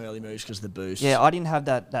make some early moves because of the boost. Yeah, I didn't have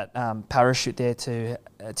that parachute there to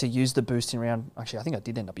use the boost in round. Actually, I think I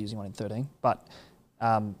did end up using one in 13, but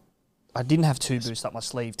I didn't have 2 boosts up my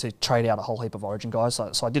sleeve to trade out a whole heap of Origin guys.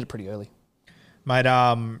 So I did it pretty early. Mate,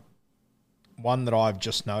 one that I've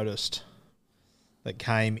just noticed that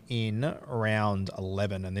came in around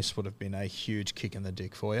 11, and this would have been a huge kick in the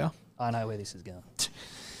dick for you. I know where this is going.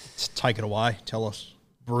 Take it away. Tell us.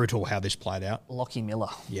 Brutal how this played out. Lockie Miller.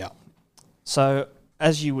 Yeah. So,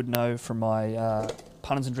 as you would know from my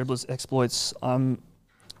punters and dribblers exploits, I'm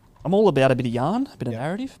all about a bit of yarn, a bit of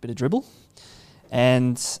narrative, a bit of dribble.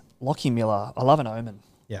 And Lockie Miller, I love an omen.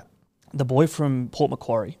 Yeah. The boy from Port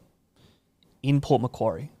Macquarie, in Port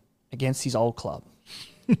Macquarie, against his old club.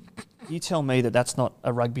 You tell me that that's not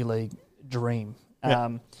a rugby league dream.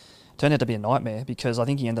 Yeah. Turned out to be a nightmare because I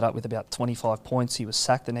think he ended up with about 25 points. He was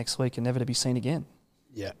sacked the next week and never to be seen again.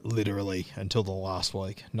 Yeah, literally until the last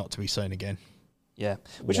week, not to be seen again. Yeah,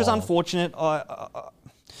 which was unfortunate.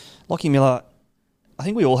 Lockie Miller, I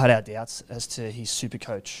think we all had our doubts as to his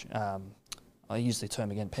SuperCoach. I use the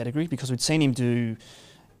term again, pedigree, because we'd seen him do,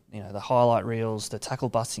 the highlight reels, the tackle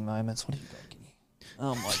busting moments. What have you got?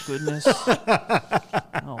 Oh my goodness!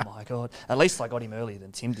 Oh my god! At least I got him earlier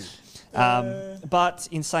than Tim did. But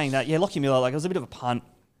in saying that, Lockie Miller, it was a bit of a punt.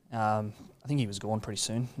 I think he was gone pretty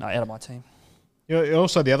soon. No, out of my team.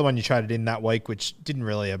 Also, the other one you traded in that week, which didn't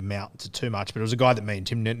really amount to too much, but it was a guy that me and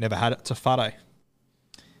Tim never had. It's a Fade.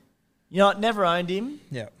 You know, I never owned him.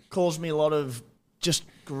 Yeah. Caused me a lot of just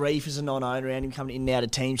grief as a non-owner around him coming in and out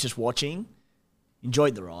of teams just watching.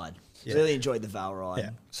 Enjoyed the ride. Yeah. Really enjoyed the Val ride. Yeah.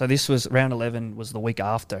 So this was round 11 was the week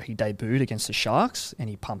after he debuted against the Sharks and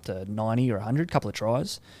he pumped a 90 or 100, couple of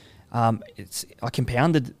tries. I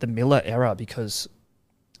compounded the Miller error because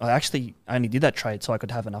I actually only did that trade so I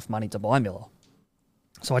could have enough money to buy Miller.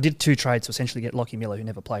 So I did 2 trades to essentially get Lockie Miller, who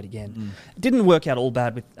never played again. It didn't work out all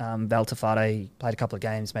bad with Val Tafade. He played a couple of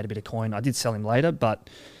games, made a bit of coin. I did sell him later, but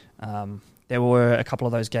there were a couple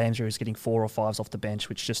of those games where he was getting 4 or 5s off the bench,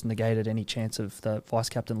 which just negated any chance of the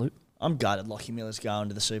vice-captain loop. I'm gutted Lockie Miller's going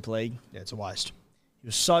to the Super League. Yeah, it's a waste. He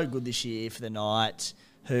was so good this year for the Knights,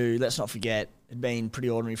 who, let's not forget, had been pretty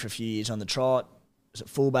ordinary for a few years on the trot. Was at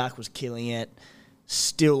fullback, was killing it.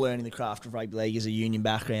 Still learning the craft of rugby league as a union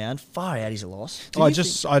background. Far out, he's a loss.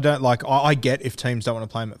 I don't like. I get if teams don't want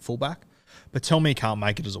to play him at fullback, but tell me he can't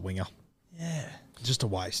make it as a winger. Yeah. Just a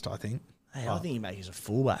waste, I think. Hey, I think he makes it as a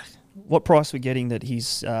fullback. What price are we getting that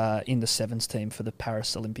he's in the Sevens team for the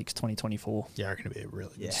Paris Olympics 2024? Yeah, I reckon it'd be a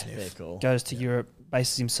really good sniff. Fair call. Goes to Europe,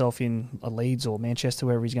 bases himself in Leeds or Manchester,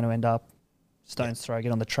 wherever he's going to end up. Stone's throw,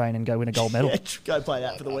 get on the train and go win a gold medal. Yeah, go play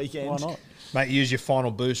that for the weekend. Why not? Mate, use your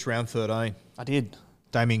final boost, round 13. I did.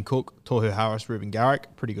 Damien Cook, Tohu Harris, Ruben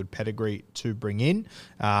Garrick, pretty good pedigree to bring in.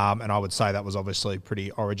 And I would say that was obviously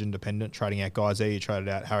pretty origin dependent, trading out guys there. You traded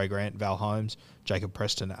out Harry Grant, Val Holmes, Jacob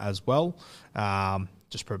Preston as well.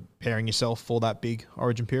 Just preparing yourself for that big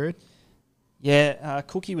origin period. Yeah,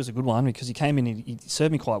 Cookie was a good one because he came in and he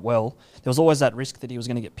served me quite well. There was always that risk that he was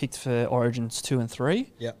going to get picked for Origins 2 and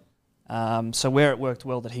 3. Yep. So where it worked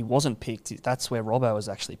well that he wasn't picked, that's where Robbo was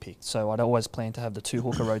actually picked. So I'd always planned to have the 2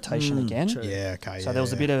 hooker rotation again. True. Yeah, okay. So there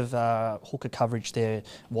was a bit of hooker coverage there,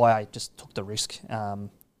 why I just took the risk around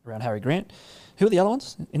Harry Grant. Who are the other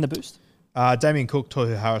ones in the boost? Damien Cook,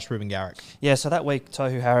 Tohu Harris, Ruben Garrick. Yeah, so that week,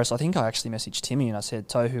 Tohu Harris, I think I actually messaged Timmy and I said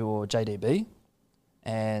Tohu or JDB.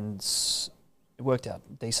 And it worked out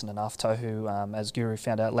decent enough. Tohu, as Guru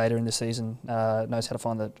found out later in the season, knows how to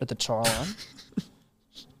find the trial line.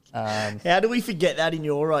 How do we forget that in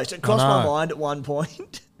your roast? It crossed my mind at one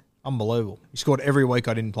point. Unbelievable. He scored every week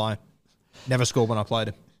I didn't play him. Never scored when I played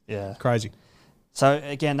him. Yeah. Crazy. So,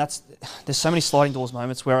 again, there's so many sliding doors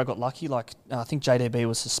moments where I got lucky. Like, I think JDB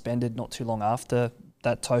was suspended not too long after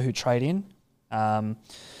that Tohu trade in.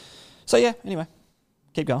 So, yeah, anyway,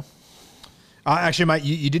 keep going. Actually, mate,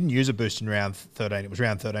 you didn't use a boost in round 13. It was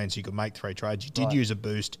round 13, so you could make 3 trades. You did use a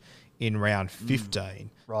boost in round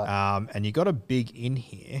 15. Right. And you got a big in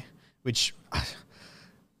here, which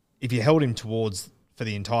if you held him towards for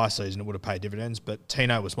the entire season, it would have paid dividends. But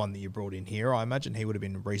Tino was one that you brought in here. I imagine he would have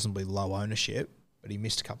been reasonably low ownership, but he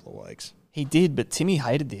missed a couple of weeks. He did, but Timmy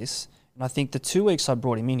hated this. And I think the 2 weeks I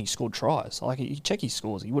brought him in, he scored tries. Like, you check his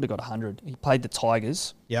scores, he would have got 100. He played the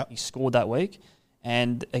Tigers. Yep. He scored that week.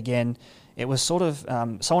 And again, it was sort of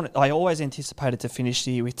I always anticipated to finish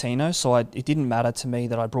the year with Tino, so it didn't matter to me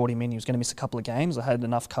that I brought him in. He was going to miss a couple of games. I had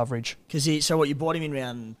enough coverage. So what, you bought him in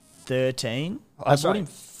round 13? I bought him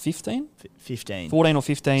 15? 15. 14 or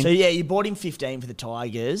 15. So, yeah, you bought him 15 for the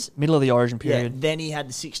Tigers. Middle of the Origin Yeah, period. then he had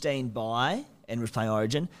the 16 bye and was playing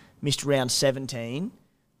Origin. Missed round 17.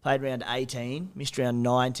 Played round 18. Missed round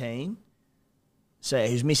 19. So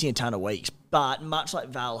he was missing a ton of weeks. But much like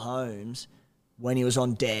Val Holmes, when he was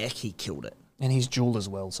on deck, he killed it. And he's dual as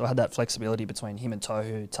well. So I had that flexibility between him and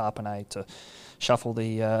Tohu, Tarpanay to shuffle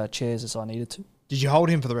the chairs as I needed to. Did you hold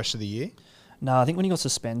him for the rest of the year? No, I think when he got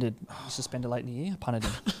suspended, late in the year, I punted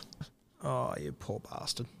him. Oh, you poor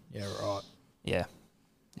bastard. Yeah, right. Yeah.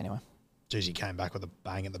 Anyway. Jeez, he came back with a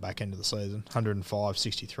bang at the back end of the season. 105,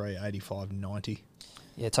 63, 85, 90.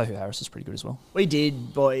 Yeah, Tohu Harris is pretty good as well. We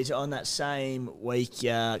did, boys. On that same week,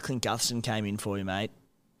 Clint Gutherson came in for you, mate.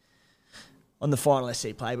 On the final SC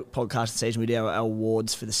Playbook podcast of the season, we did our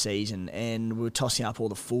awards for the season, and we were tossing up all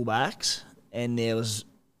the fullbacks, and there was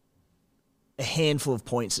a handful of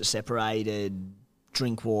points that separated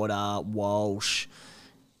Drinkwater, Walsh,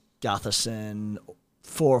 Gutherson,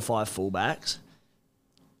 4 or 5 fullbacks.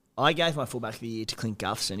 I gave my fullback of the year to Clint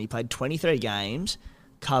Gutherson. He played 23 games,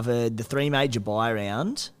 covered the 3 major bye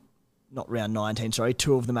rounds, not round 19, sorry,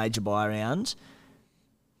 2 of the major bye rounds,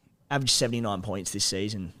 averaged 79 points this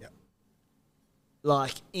season. Yep.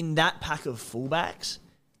 Like, in that pack of fullbacks,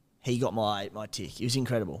 he got my tick. It was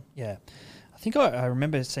incredible. Yeah. I think I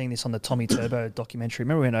remember seeing this on the Tommy Turbo documentary.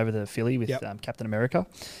 Remember we went over to Philly with Captain America?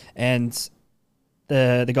 And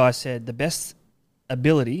the guy said the best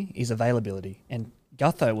ability is availability. And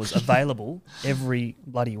Gutho was available every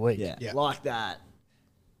bloody week. Yeah, like that.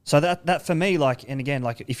 So that for me, like, and again,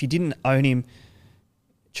 like if you didn't own him,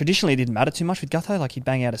 traditionally it didn't matter too much with Gutho. Like he'd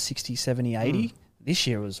bang out a 60, 70, 80. This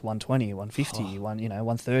year it was 120, 150,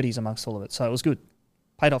 130s amongst all of it. So it was good.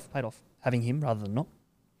 Paid off having him rather than not.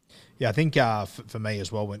 Yeah, I think for me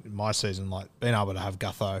as well, when my season, like being able to have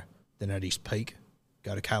Gutho, then at his peak,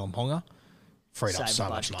 go to Kalen Ponga, freed up so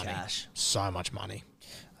much money. Cash. So much money.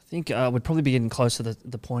 I think we'd probably be getting close to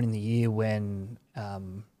the point in the year when,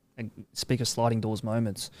 speak of sliding doors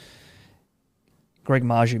moments, Greg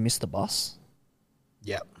Marju missed the bus.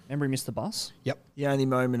 Yep. Remember he missed the bus? Yep. The only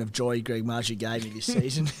moment of joy Greg Marju gave me this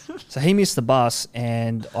season. So he missed the bus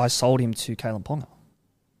and I sold him to Kalen Ponga.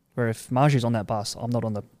 Where if Marju's on that bus, I'm not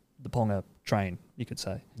on the Ponga train, you could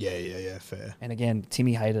say. Yeah, fair. And again,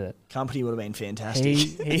 Timmy hated it. Company would have been fantastic.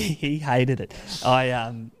 He hated it.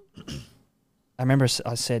 I remember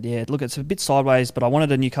I said, yeah, look, it's a bit sideways, but I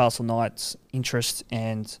wanted a Newcastle Knights interest,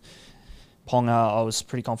 and Ponga, I was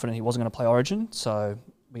pretty confident he wasn't going to play Origin, so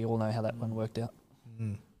we all know how that one worked out.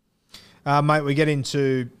 Mate, we get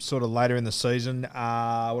into sort of later in the season. What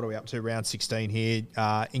are we up to? Round 16 here.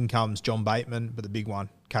 In comes John Bateman, but the big one,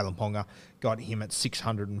 Kalen Ponga, got him at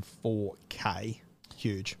 604K.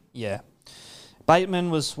 Huge. Yeah. Bateman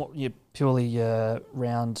was purely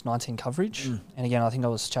round 19 coverage. And again, I think I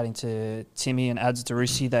was chatting to Timmy and Ads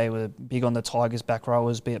Darusi. They were big on the Tigers back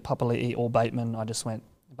rowers, be it Papali'i or Bateman. I just went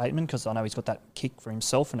Bateman because I know he's got that kick for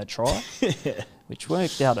himself and a try, which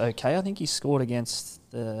worked out okay. I think he scored against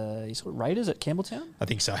he scored Raiders at Campbelltown. I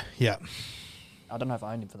think so, yeah. I don't know if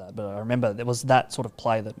I owned him for that, but I remember there was that sort of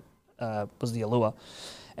play that was the allure.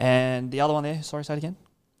 And the other one there, sorry, say it again.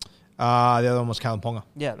 The other one was Kalen Ponga.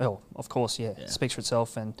 Yeah, of course, yeah. It speaks for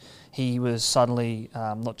itself. And he was suddenly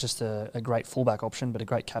not just a great fullback option, but a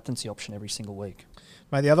great captaincy option every single week.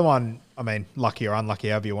 Mate, the other one, I mean, lucky or unlucky,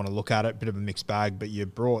 however you want to look at it, bit of a mixed bag, but you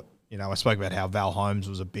brought, I spoke about how Val Holmes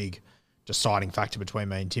was a big deciding factor between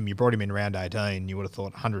me and Tim. You brought him in round 18, you would have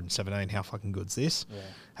thought 117, how fucking good's this? Yeah.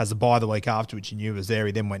 Has the bye the week after, which you knew was there,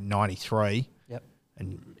 he then went 93. Yep.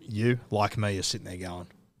 And you, like me, you're sitting there going,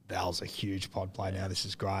 Val's a huge pod play now, this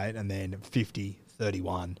is great. And then 50,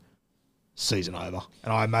 31, season over.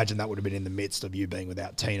 And I imagine that would have been in the midst of you being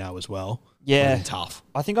without Tino as well. Yeah. Tough.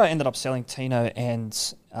 I think I ended up selling Tino and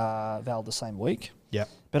Val the same week. Yep.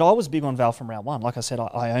 But I was big on Val from round one. Like I said,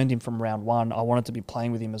 I owned him from round one. I wanted to be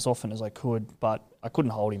playing with him as often as I could, but I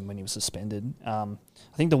couldn't hold him when he was suspended. I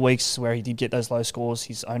think the weeks where he did get those low scores,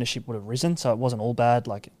 his ownership would have risen, so it wasn't all bad.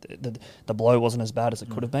 Like the blow wasn't as bad as it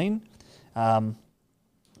could have been.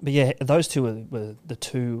 But yeah, those two were the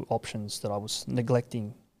two options that I was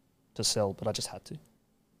neglecting to sell, but I just had to.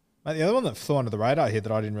 Mate, the other one that flew under the radar here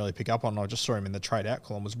that I didn't really pick up on, I just saw him in the trade out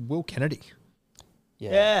column, was Will Kennedy.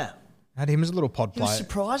 Yeah. Had him as a little pod He player. was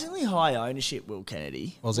surprisingly high ownership, Will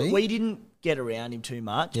Kennedy. Was he? We didn't get around him too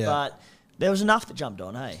much, but there was enough that jumped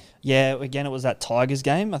on, hey? Yeah, again, it was that Tigers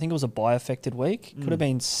game. I think it was a bye-affected week. Could have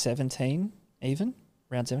been 17 even,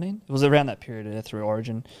 round 17. It was around that period through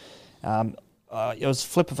Origin. It was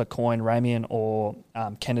flip of a coin, Ramian or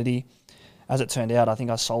Kennedy. As it turned out, I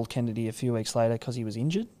think I sold Kennedy a few weeks later because he was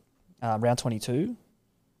injured, round 22.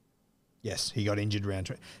 Yes, he got injured round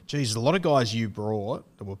 20. Geez, a lot of guys you brought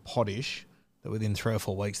that were poddish that within 3 or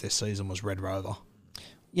 4 weeks their season was Red Rover.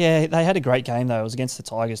 Yeah, they had a great game though. It was against the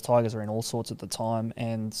Tigers. Tigers were in all sorts at the time,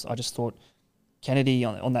 and I just thought Kennedy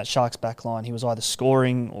on that Sharks back line, he was either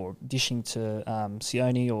scoring or dishing to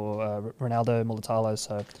Sione or Ronaldo Mulatalo.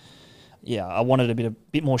 So, yeah, I wanted a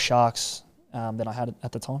bit more Sharks than I had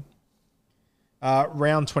at the time.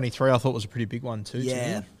 Round 23 I thought was a pretty big one too.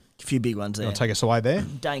 Yeah, a few big ones there. You want to take us away there?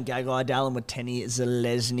 Dane Gagai, Dallin with Tenny,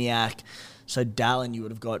 Zalesniak. So Dallin, you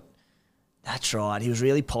would have got... That's right. He was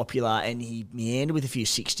really popular and he meandered with a few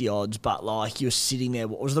 60 odds, but like he was sitting there.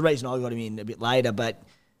 What was the reason I got him in a bit later? But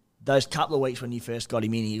those couple of weeks when you first got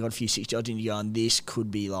him in, you got a few 60 odds and you're going, this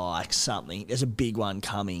could be like something. There's a big one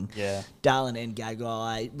coming. Yeah. Dallin and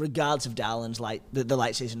Gagai, regardless of Dallin's the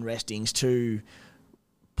late season restings, two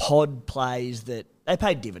pod plays that they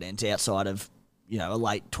paid dividends outside of, a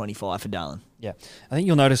late 25 for Dallin. Yeah. I think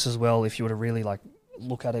you'll notice as well, if you were to really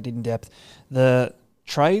look at it in depth, the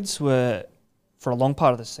trades were, for a long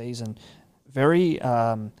part of the season, very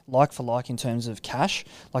like for like in terms of cash.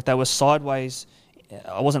 Like they were sideways.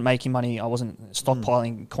 I wasn't making money. I wasn't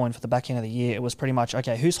stockpiling coin for the back end of the year. It was pretty much,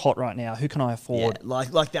 okay, who's hot right now? Who can I afford? Yeah,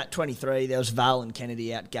 like that 23, there was Val and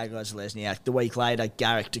Kennedy out, Gagai, Zalesniak. The week later,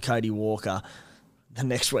 Garrick, Cody Walker. The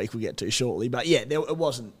next week we'll get to shortly. But yeah, it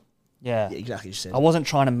wasn't. Yeah, exactly as you said. I wasn't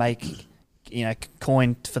trying to make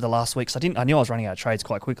coin for the last week. So I knew I was running out of trades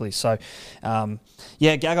quite quickly. So,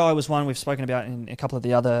 Gagai was one we've spoken about in a couple of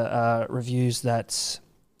the other reviews that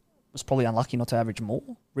was probably unlucky not to average more,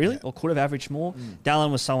 really, or could have averaged more.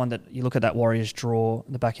 Dallin was someone that you look at that Warriors draw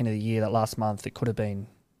at the back end of the year, that last month, it could have been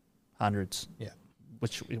hundreds. Yeah.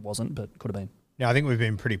 Which it wasn't, but could have been. Now, I think we've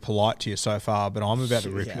been pretty polite to you so far, but I'm about to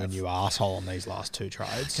rip you a new arsehole on these last two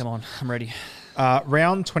trades. Come on, I'm ready.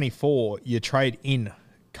 Round 24, you trade in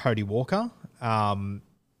Cody Walker.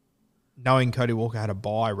 Knowing Cody Walker had a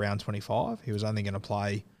bye round 25, he was only going to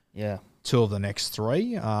play two of the next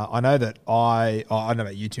three. I know that I don't know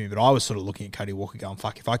about you, Timmy, but I was sort of looking at Cody Walker going,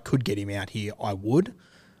 fuck, if I could get him out here, I would.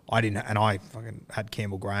 I didn't, and I fucking had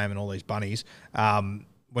Campbell Graham and all these bunnies.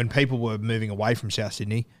 When people were moving away from South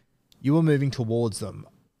Sydney, you were moving towards them.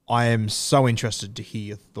 I am so interested to hear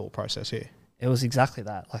your thought process here. It was exactly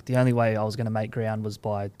that. Like, the only way I was going to make ground was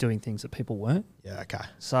by doing things that people weren't. Yeah, okay.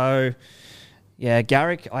 So, yeah,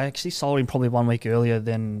 Garrick, I actually sold him probably 1 week earlier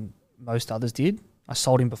than most others did. I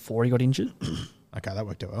sold him before he got injured. Okay, that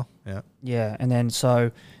worked out well. Yeah. Yeah, and then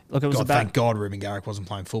so, look, it was thank God Ruben Garrick wasn't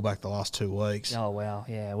playing fullback the last 2 weeks. Oh, wow.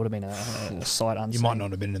 Yeah, it would have been a sight unseen. You might not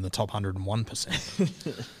have been in the top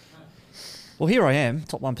 101%. Well, here I am,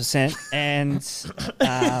 top 1%, and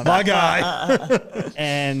my guy.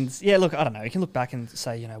 And yeah, look, I don't know. You can look back and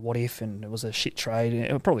say, you know, what if, and it was a shit trade.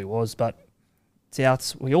 It probably was, but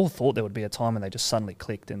we all thought there would be a time when they just suddenly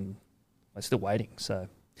clicked, and we're still waiting. So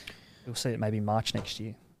we'll see it maybe March next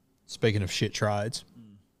year. Speaking of shit trades,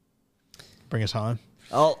 bring us home.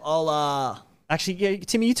 I'll actually, yeah,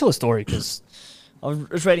 Timmy, you tell a story because I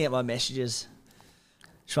was reading out my messages.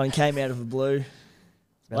 This one came out of the blue,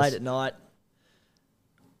 late at night.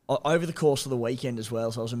 Over the course of the weekend as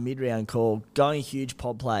well, so it was a mid-round call. Going a huge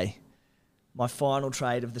pod play. My final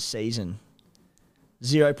trade of the season.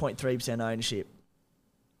 0.3% ownership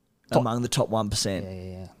among the top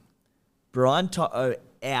 1%. Yeah. Brian Toto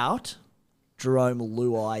out. Jerome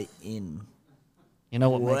Luai in. You know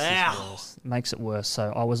what makes this worse? It makes it worse.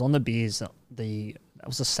 So I was on the beers. That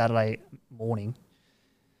was a Saturday morning.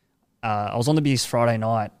 I was on the beers Friday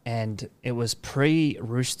night, and it was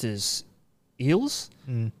pre-Roosters Eels.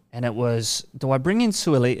 And it was, do I bring in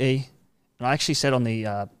Suoliti? And I actually said on the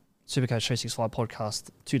SuperCoach 365 podcast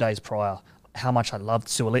 2 days prior how much I loved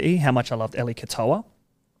Suoliti, how much I loved Eli Katoa.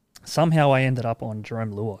 Somehow I ended up on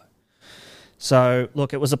Jerome Luai. So,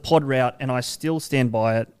 look, it was a pod route, and I still stand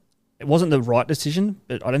by it. It wasn't the right decision,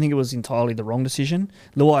 but I don't think it was entirely the wrong decision.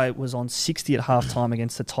 Luai was on 60 at halftime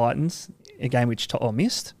against the Titans, a game which Toto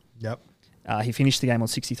missed. Yep. He finished the game on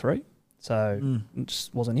 63, so it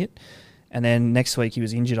just wasn't it. And then next week he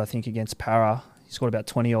was injured, I think, against Para. He scored about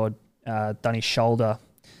 20-odd, done his shoulder.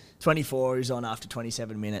 24, he's on after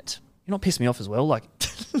 27 minutes. You know what pissed me off as well? Like,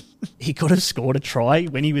 he could have scored a try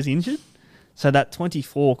when he was injured. So that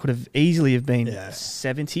 24 could have easily have been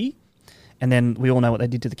 70. And then we all know what they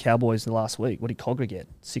did to the Cowboys the last week. What did Cogra get?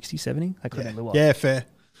 60, 70? They could have been Luai. Yeah, fair.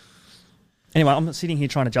 Anyway, I'm not sitting here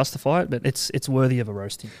trying to justify it, but it's worthy of a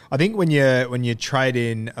roasting. I think when you trade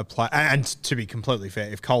in a player, and to be completely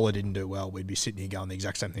fair, if Kohler didn't do well, we'd be sitting here going the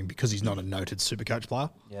exact same thing because he's not a noted SuperCoach player.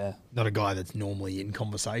 Yeah. Not a guy that's normally in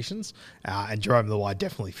conversations. And Jerome Luai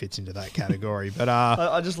definitely fits into that category. But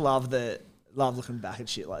I just love looking back at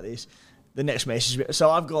shit like this. The next message. So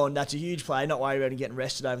I've gone, that's a huge play. Not worried about him getting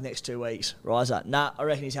rested over the next 2 weeks. Riser. Nah, I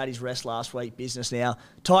reckon he's had his rest last week. Business now.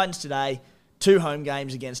 Titans today. 2 home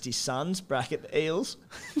games against his sons, bracket the Eels,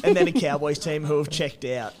 and then a Cowboys team who have checked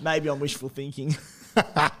out. Maybe I'm wishful thinking.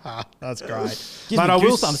 That's great. Gives me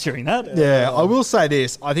goosebumps hearing that. Yeah, I will say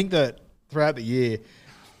this. I think that throughout the year,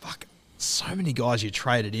 so many guys you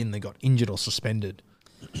traded in that got injured or suspended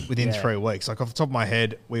within 3 weeks. Like off the top of my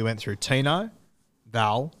head, we went through Tino,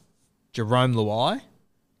 Val, Jerome Luai,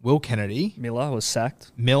 Will Kennedy. Miller was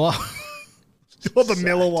sacked. Miller. You're the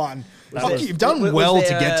Miller one. You've done well to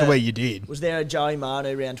get to where you did. Was there a Joey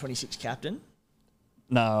Manu round 26 captain?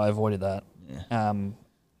 No, I avoided that. Yeah.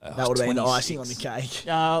 That would have been the icing on the cake.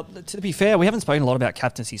 To be fair, we haven't spoken a lot about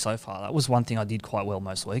captaincy so far. That was one thing I did quite well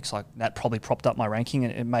most weeks. Like that probably propped up my ranking,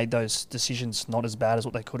 and it made those decisions not as bad as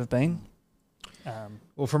what they could have been.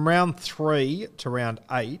 Well, from round 3 to round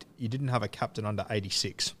 8, you didn't have a captain under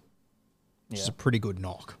 86. Which is a pretty good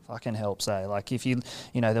knock. Fucking helps, eh? Like if you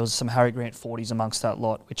there was some Harry Grant 40s amongst that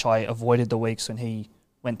lot, which I avoided the weeks when he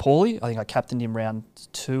went poorly. I think I captained him round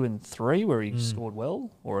 2 and 3 where he scored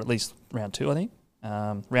well, or at least round 2, I think.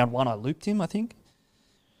 Round 1, I looped him, I think.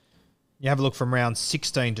 You have a look from round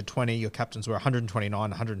 16 to 20, your captains were 129,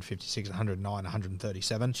 156, 109,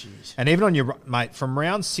 137. Jeez. And even on your, mate, from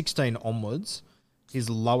round 16 onwards, his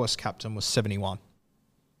lowest captain was 71.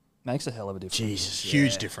 Makes a hell of a difference. Jesus,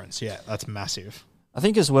 huge difference. Yeah, that's massive. I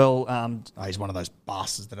think as well... he's one of those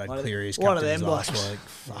bastards that had clear his captains last week.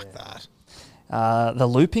 Fuck that. The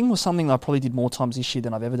looping was something that I probably did more times this year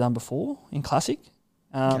than I've ever done before in Classic.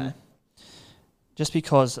 Okay. Just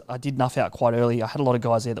because I did enough out quite early. I had a lot of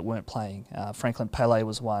guys there that weren't playing. Franklin Pele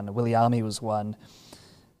was one. Willie Army was one.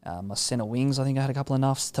 My centre wings, I think I had a couple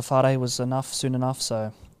enough. Tafade was enough soon enough.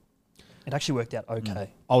 So it actually worked out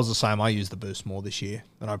okay. I was the same. I used the boost more this year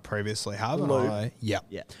than I previously have. Yeah.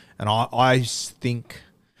 And I think,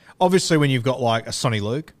 obviously, when you've got like a Sonny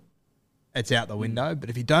Luke, it's out the window. But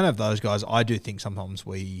if you don't have those guys, I do think sometimes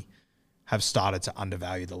we have started to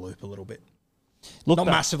undervalue the loop a little bit. Not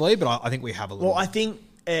massively, but I think we have a little. Well, bit. I think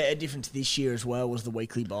a difference this year as well was the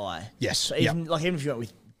weekly buy. Yes. So even if you went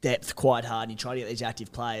with depth quite hard and you try to get these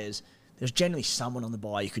active players, there's generally someone on the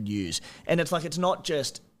buy you could use. And it's like it's not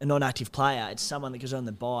just a non-active player, it's someone that goes on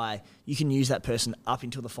the buy. You can use that person up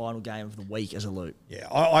until the final game of the week as a loop. Yeah,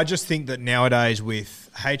 I just think that nowadays with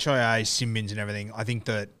HIA, Simbins and everything, I think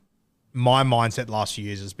that my mindset the last few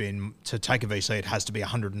years has been to take a VC, it has to be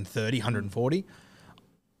 130, 140.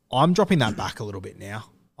 I'm dropping that back a little bit now.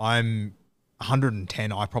 I'm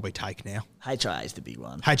 110 I probably take now. HIA is the big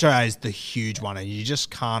one. HIA is the huge one, and you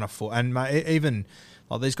just can't afford. And even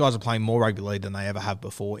like these guys are playing more rugby league than they ever have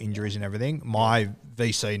before, injuries and everything. My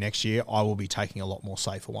VC next year, I will be taking a lot more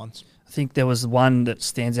safer ones. I think there was one that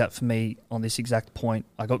stands out for me on this exact point.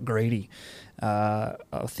 I got greedy. I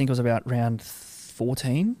think it was about round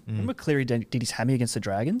 14. Remember Cleary did his hammy against the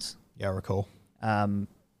Dragons? Yeah, I recall.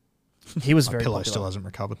 He was My very pillow popular. still hasn't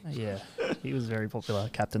recovered. Yeah, he was very popular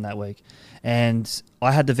captain that week. And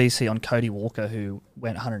I had the VC on Cody Walker, who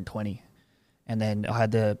went 120. And then I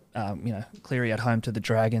had the, Cleary at home to the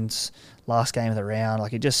Dragons last game of the round.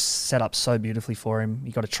 Like, it just set up so beautifully for him.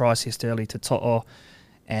 He got a try assist early to To'o,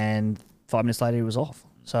 and 5 minutes later he was off.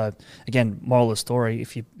 So, again, moral of the story,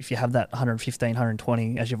 if you have that 115,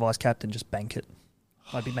 120 as your vice captain, just bank it.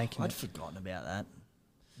 I'd be banking I'd it. forgotten about that.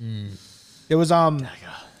 There was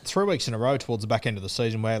 3 weeks in a row towards the back end of the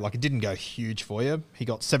season where like it didn't go huge for you. He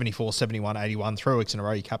got 74, 71, 81. 3 weeks in a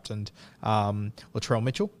row he captained Latrell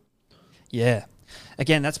Mitchell. Yeah.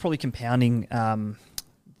 Again, that's probably compounding. I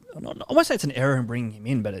won't say it's an error in bringing him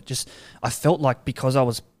in, but I felt like because I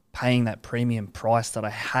was paying that premium price that I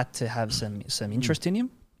had to have some interest in him.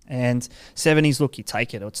 And 70s, look, you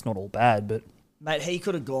take it. It's not all bad, but... Mate, he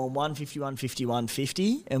could have gone 150, 150,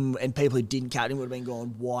 150, and people who didn't captain would have been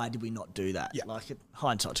going, why did we not do that? Yeah. Like,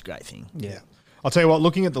 hindsight's a great thing. Yeah. I'll tell you what,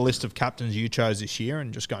 looking at the list of captains you chose this year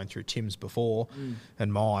and just going through Tim's before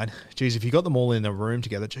and mine, geez, if you got them all in the room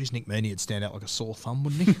together, geez, Nick Meaney would stand out like a sore thumb,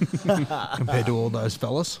 wouldn't he? Compared to all those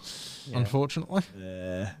fellas, unfortunately.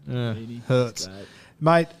 Yeah. Hurts.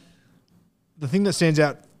 Mate, the thing that stands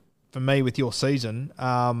out for me with your season,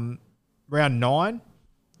 round 9,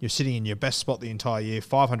 you're sitting in your best spot the entire year,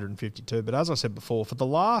 552. But as I said before, for the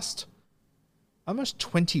last almost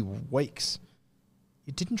 20 weeks,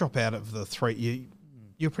 you didn't drop out of the 3.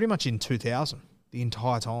 You're pretty much in 2,000 the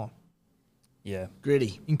entire time. Yeah.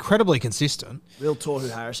 Gritty. Incredibly consistent. Real Toru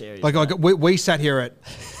Harris area. Like we sat here at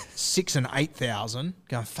 6,000 and 8,000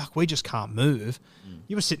 going, fuck, we just can't move.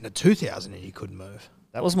 You were sitting at 2,000 and you couldn't move.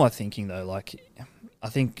 That was my thinking, though. Like, I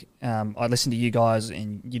think I listened to you guys,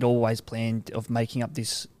 and you'd always planned of making up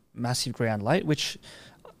this massive ground late, which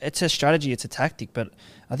it's a strategy, it's a tactic. But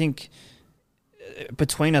I think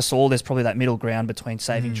between us all, there's probably that middle ground between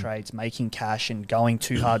saving trades, making cash, and going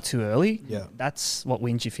too hard too early. Yeah. That's what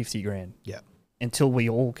wins you 50 grand. Yeah. Until we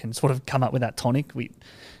all can sort of come up with that tonic, we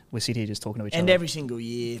sit here just talking to each other. And every single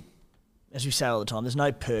year, as we say all the time, there's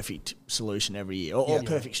no perfect solution every year or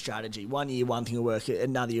perfect strategy. One year, one thing will work.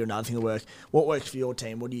 Another year, another thing will work. What works for your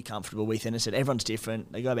team? What are you comfortable with? And I said, everyone's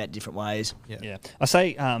different. They go about different ways. Yeah. I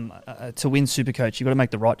say to win SuperCoach, you've got to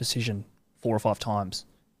make the right decision 4 or 5 times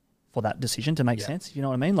for that decision to make sense, if you know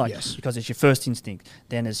what I mean? Like, because it's your first instinct,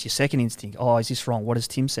 then it's your second instinct. Oh, is this wrong? What has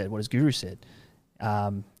Tim said? What has Guru said?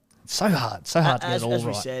 So hard to get it all right. As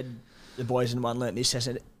we said, the boys in one learnt this. I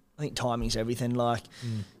said, I think timing's everything. Like,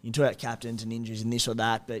 you talk about captains and injuries and this or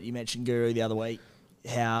that, but you mentioned Guru the other week,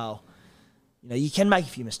 how, you can make a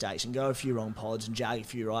few mistakes and go a few wrong pods and jag a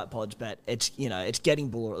few right pods, but it's getting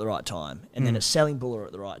Buller at the right time, and then it's selling Buller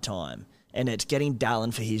at the right time, and it's getting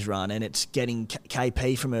Dallin for his run, and it's getting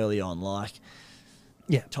KP from early on. Like,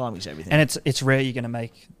 timing's everything. And it's rare you're going to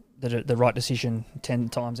make the right decision 10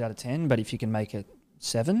 times out of 10, but if you can make it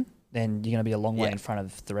 7, then you're going to be a long way in front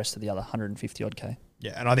of the rest of the other 150 odd K.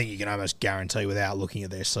 Yeah, and I think you can almost guarantee without looking at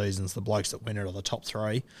their seasons, the blokes that win it are the top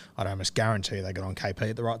 3. I'd almost guarantee they got on KP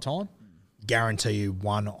at the right time. Guarantee you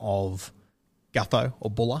one of Gutho or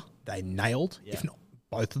Buller they nailed, if not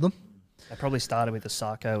both of them. They probably started with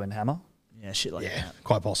Asako and Hammer. Yeah, shit like that.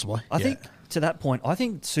 Quite possibly. I think to that point, I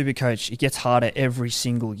think SuperCoach, it gets harder every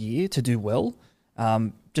single year to do well.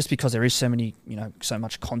 Just because there is so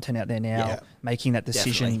much content out there now, making that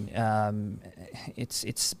decision,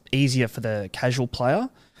 it's easier for the casual player.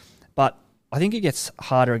 But I think it gets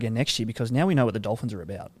harder again next year because now we know what the Dolphins are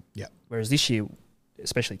about. Yeah. Whereas this year,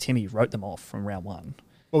 especially Timmy, wrote them off from round one.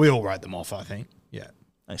 Well, we all wrote them off, I think. Yeah.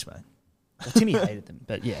 Thanks, mate. Well, Timmy hated them,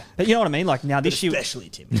 but yeah. But you know what I mean? Like now this year, especially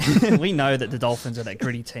Timmy. we know that the Dolphins are that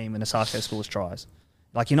gritty team when Asako scores tries.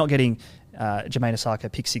 Like you're not getting Jermaine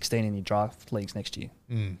Asako pick 16 in your draft leagues next year.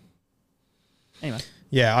 Anyway.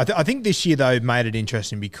 Yeah, I think this year, though, made it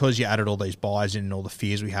interesting because you added all these buys in and all the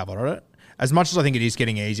fears we have on it. As much as I think it is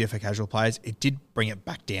getting easier for casual players, it did bring it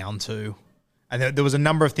back down to... And there was a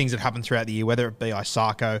number of things that happened throughout the year, whether it be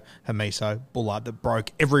Isako, Hamiso, Bullard, that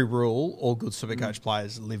broke every rule all good SuperCoach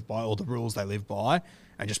players live by, all the rules they live by,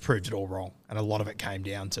 and just proved it all wrong. And a lot of it came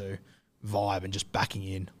down to vibe and just backing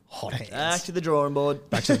in hot hands. Back to the drawing board.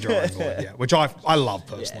 Back to the drawing board, yeah. Which I love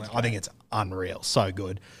personally. I think it's unreal. So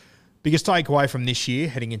good. Biggest takeaway from this year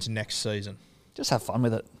heading into next season? Just have fun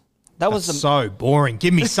with it. That's so boring.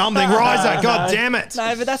 Give me something, Riser. God damn it.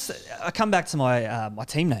 No, but I come back to my my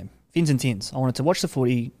team name, Fins and Tins. I wanted to watch the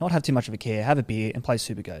footy, not have too much of a care, have a beer and play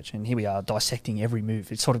SuperCoach. And here we are dissecting every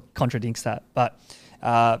move. It sort of contradicts that. But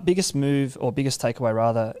biggest move or biggest takeaway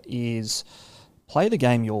rather is play the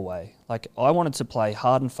game your way. Like I wanted to play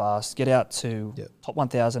hard and fast, get out to top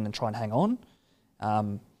 1,000 and try and hang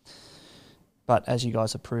on. But as you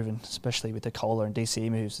guys have proven, especially with the Kohler and DCE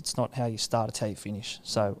moves, it's not how you start, it's how you finish.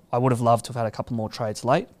 So I would have loved to have had a couple more trades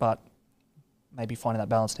late, but maybe finding that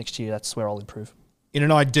balance next year, that's where I'll improve. In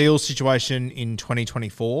an ideal situation in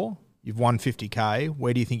 2024, you've won 50K.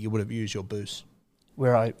 Where do you think you would have used your boost?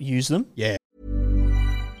 Where I use them? Yeah.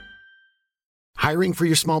 Hiring for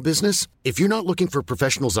your small business? If you're not looking for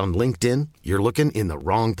professionals on LinkedIn, you're looking in the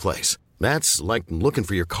wrong place. That's like looking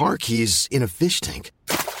for your car keys in a fish tank.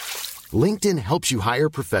 LinkedIn helps you hire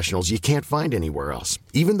professionals you can't find anywhere else,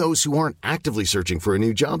 even those who aren't actively searching for a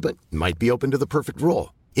new job but might be open to the perfect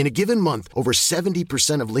role. In a given month, over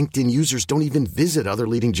 70% of LinkedIn users don't even visit other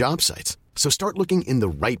leading job sites. So start looking in the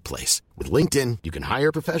right place. With LinkedIn, you can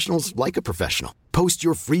hire professionals like a professional. Post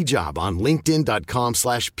your free job on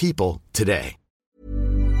linkedin.com/people today.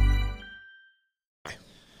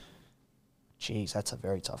 Jeez, that's a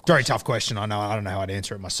very tough question. Very tough question. I know. I don't know how I'd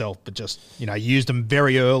answer it myself, but just, used them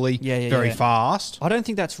very early, very fast. I don't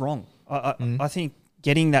think that's wrong. I think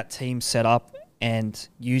getting that team set up and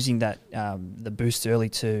using that the boost early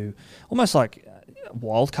to almost like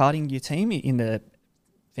wildcarding your team in the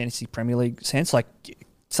Fantasy Premier League sense, like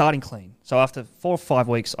starting clean. So after 4 or 5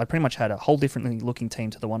 weeks, I pretty much had a whole differently looking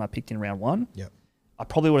team to the one I picked in round one. Yep. I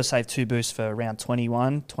probably would have saved 2 boosts for round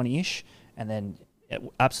 21, 20-ish, and then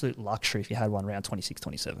absolute luxury if you had one round 26,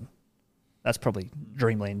 27. That's probably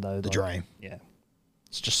dreamland though. The dream. Yeah.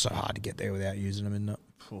 It's just so hard to get there without using them, isn't it?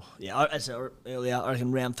 Yeah, as I said earlier, I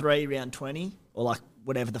reckon round 3, round 20, or like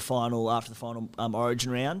whatever after the final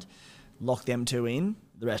Origin round, lock them 2 in.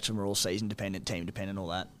 The rest of them are all season dependent, team dependent, all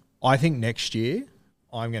that. I think next year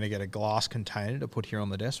I'm going to get a glass container to put here on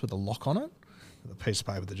the desk with a lock on it, with a piece of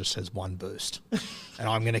paper that just says 1 boost. And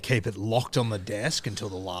I'm going to keep it locked on the desk until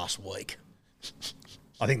the last week.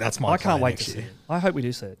 I think that's my plan. I can't wait to next see year. it. I hope we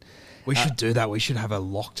do see it. We should do that. We should have a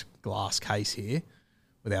locked glass case here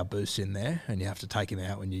with our boosts in there, and you have to take them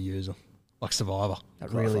out when you use them, like Survivor.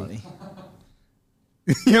 That really funny.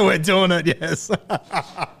 Yeah, we're doing it, yes.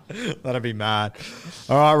 That'd be mad.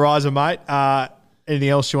 All right, Riser, mate. Anything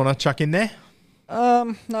else you want to chuck in there?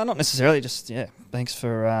 No, not necessarily. Just, thanks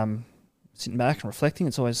for sitting back and reflecting.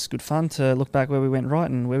 It's always good fun to look back where we went right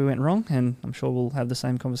and where we went wrong, and I'm sure we'll have the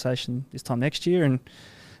same conversation this time next year and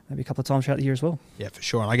maybe a couple of times throughout the year as well. Yeah, for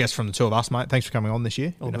sure. And I guess from the two of us, mate, thanks for coming on this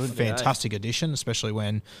year. Been a good. fantastic addition, especially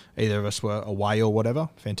when either of us were away or whatever.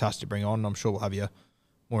 Fantastic to bring on. I'm sure we'll have you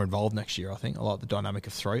more involved next year, I think. I like the dynamic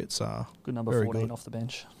of 3. It's good number very 14 good. Off the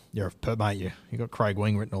bench. You're a mate, you got Craig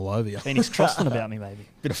Wing written all over you. Phoenix Crosland about me, maybe.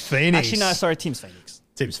 Bit of Phoenix. Actually, no, sorry, Tim's Phoenix.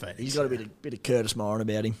 Tim's Phoenix. He's got a bit of Curtis Moran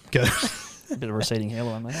about him. Good. A bit of receding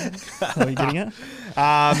hairline, mate. What are you getting at?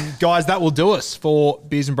 Guys, that will do us for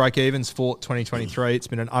Beers and Breakevens for 2023. It's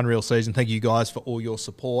been an unreal season. Thank you guys for all your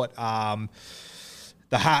support.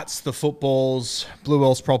 The hats, the footballs, Blue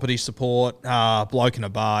Wells property support, bloke in a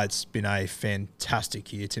bar. It's been a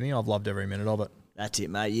fantastic year, Timmy. I've loved every minute of it. That's it,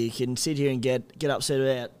 mate. You can sit here and get upset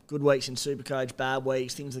about good weeks in SuperCoach, bad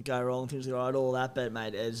weeks, things that go wrong, things that go right, all that. But,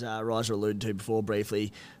 mate, as Riser alluded to before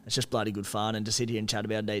briefly, it's just bloody good fun. And to sit here and chat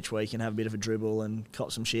about it each week and have a bit of a dribble and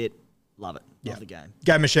cop some shit, Love it. Love the game.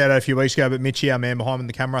 Gave him a shout out a few weeks ago, but Mitchie, our man behind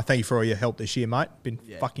the camera, thank you for all your help this year, mate. Been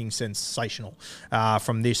fucking sensational.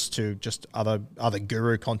 From this to just other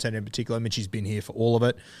guru content in particular. Mitchie's been here for all of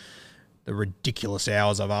it. The ridiculous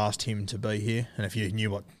hours I've asked him to be here, and if you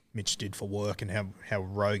knew what Mitch did for work and how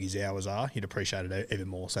rogue his hours are, you'd appreciate it even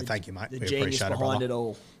more. So thank you, mate. The we genius appreciate behind it, it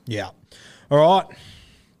all. Yeah. All right.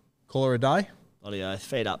 Call her a day. Bloody oath.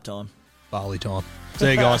 Feed up time. Barley time.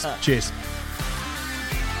 See you guys. Cheers.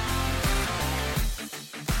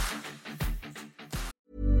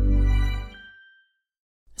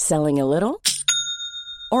 Selling a little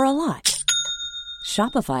or a lot?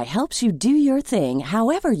 Shopify helps you do your thing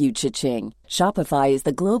however you cha-ching. Shopify is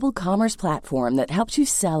the global commerce platform that helps you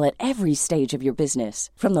sell at every stage of your business.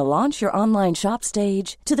 From the launch your online shop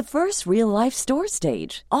stage to the first real-life store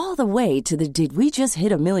stage, all the way to the did we just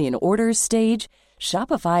hit a million orders stage.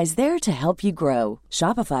 Shopify is there to help you grow.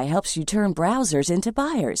 Shopify helps you turn browsers into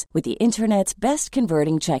buyers with the internet's best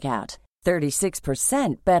converting checkout.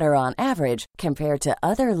 36% better on average compared to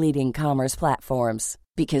other leading commerce platforms.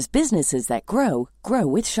 Because businesses that grow, grow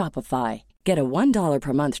with Shopify. Get a $1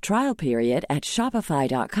 per month trial period at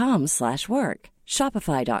shopify.com/work.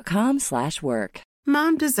 Shopify.com/work.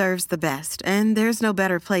 Mom deserves the best, and there's no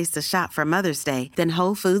better place to shop for Mother's Day than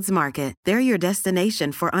Whole Foods Market. They're your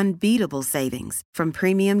destination for unbeatable savings, from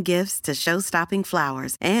premium gifts to show-stopping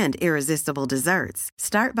flowers and irresistible desserts.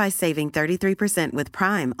 Start by saving 33% with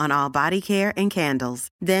Prime on all body care and candles.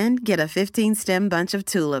 Then get a 15-stem bunch of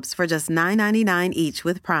tulips for just $9.99 each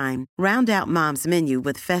with Prime. Round out Mom's menu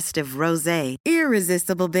with festive rosé,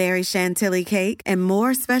 irresistible berry chantilly cake, and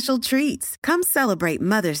more special treats. Come celebrate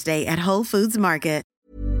Mother's Day at Whole Foods Market.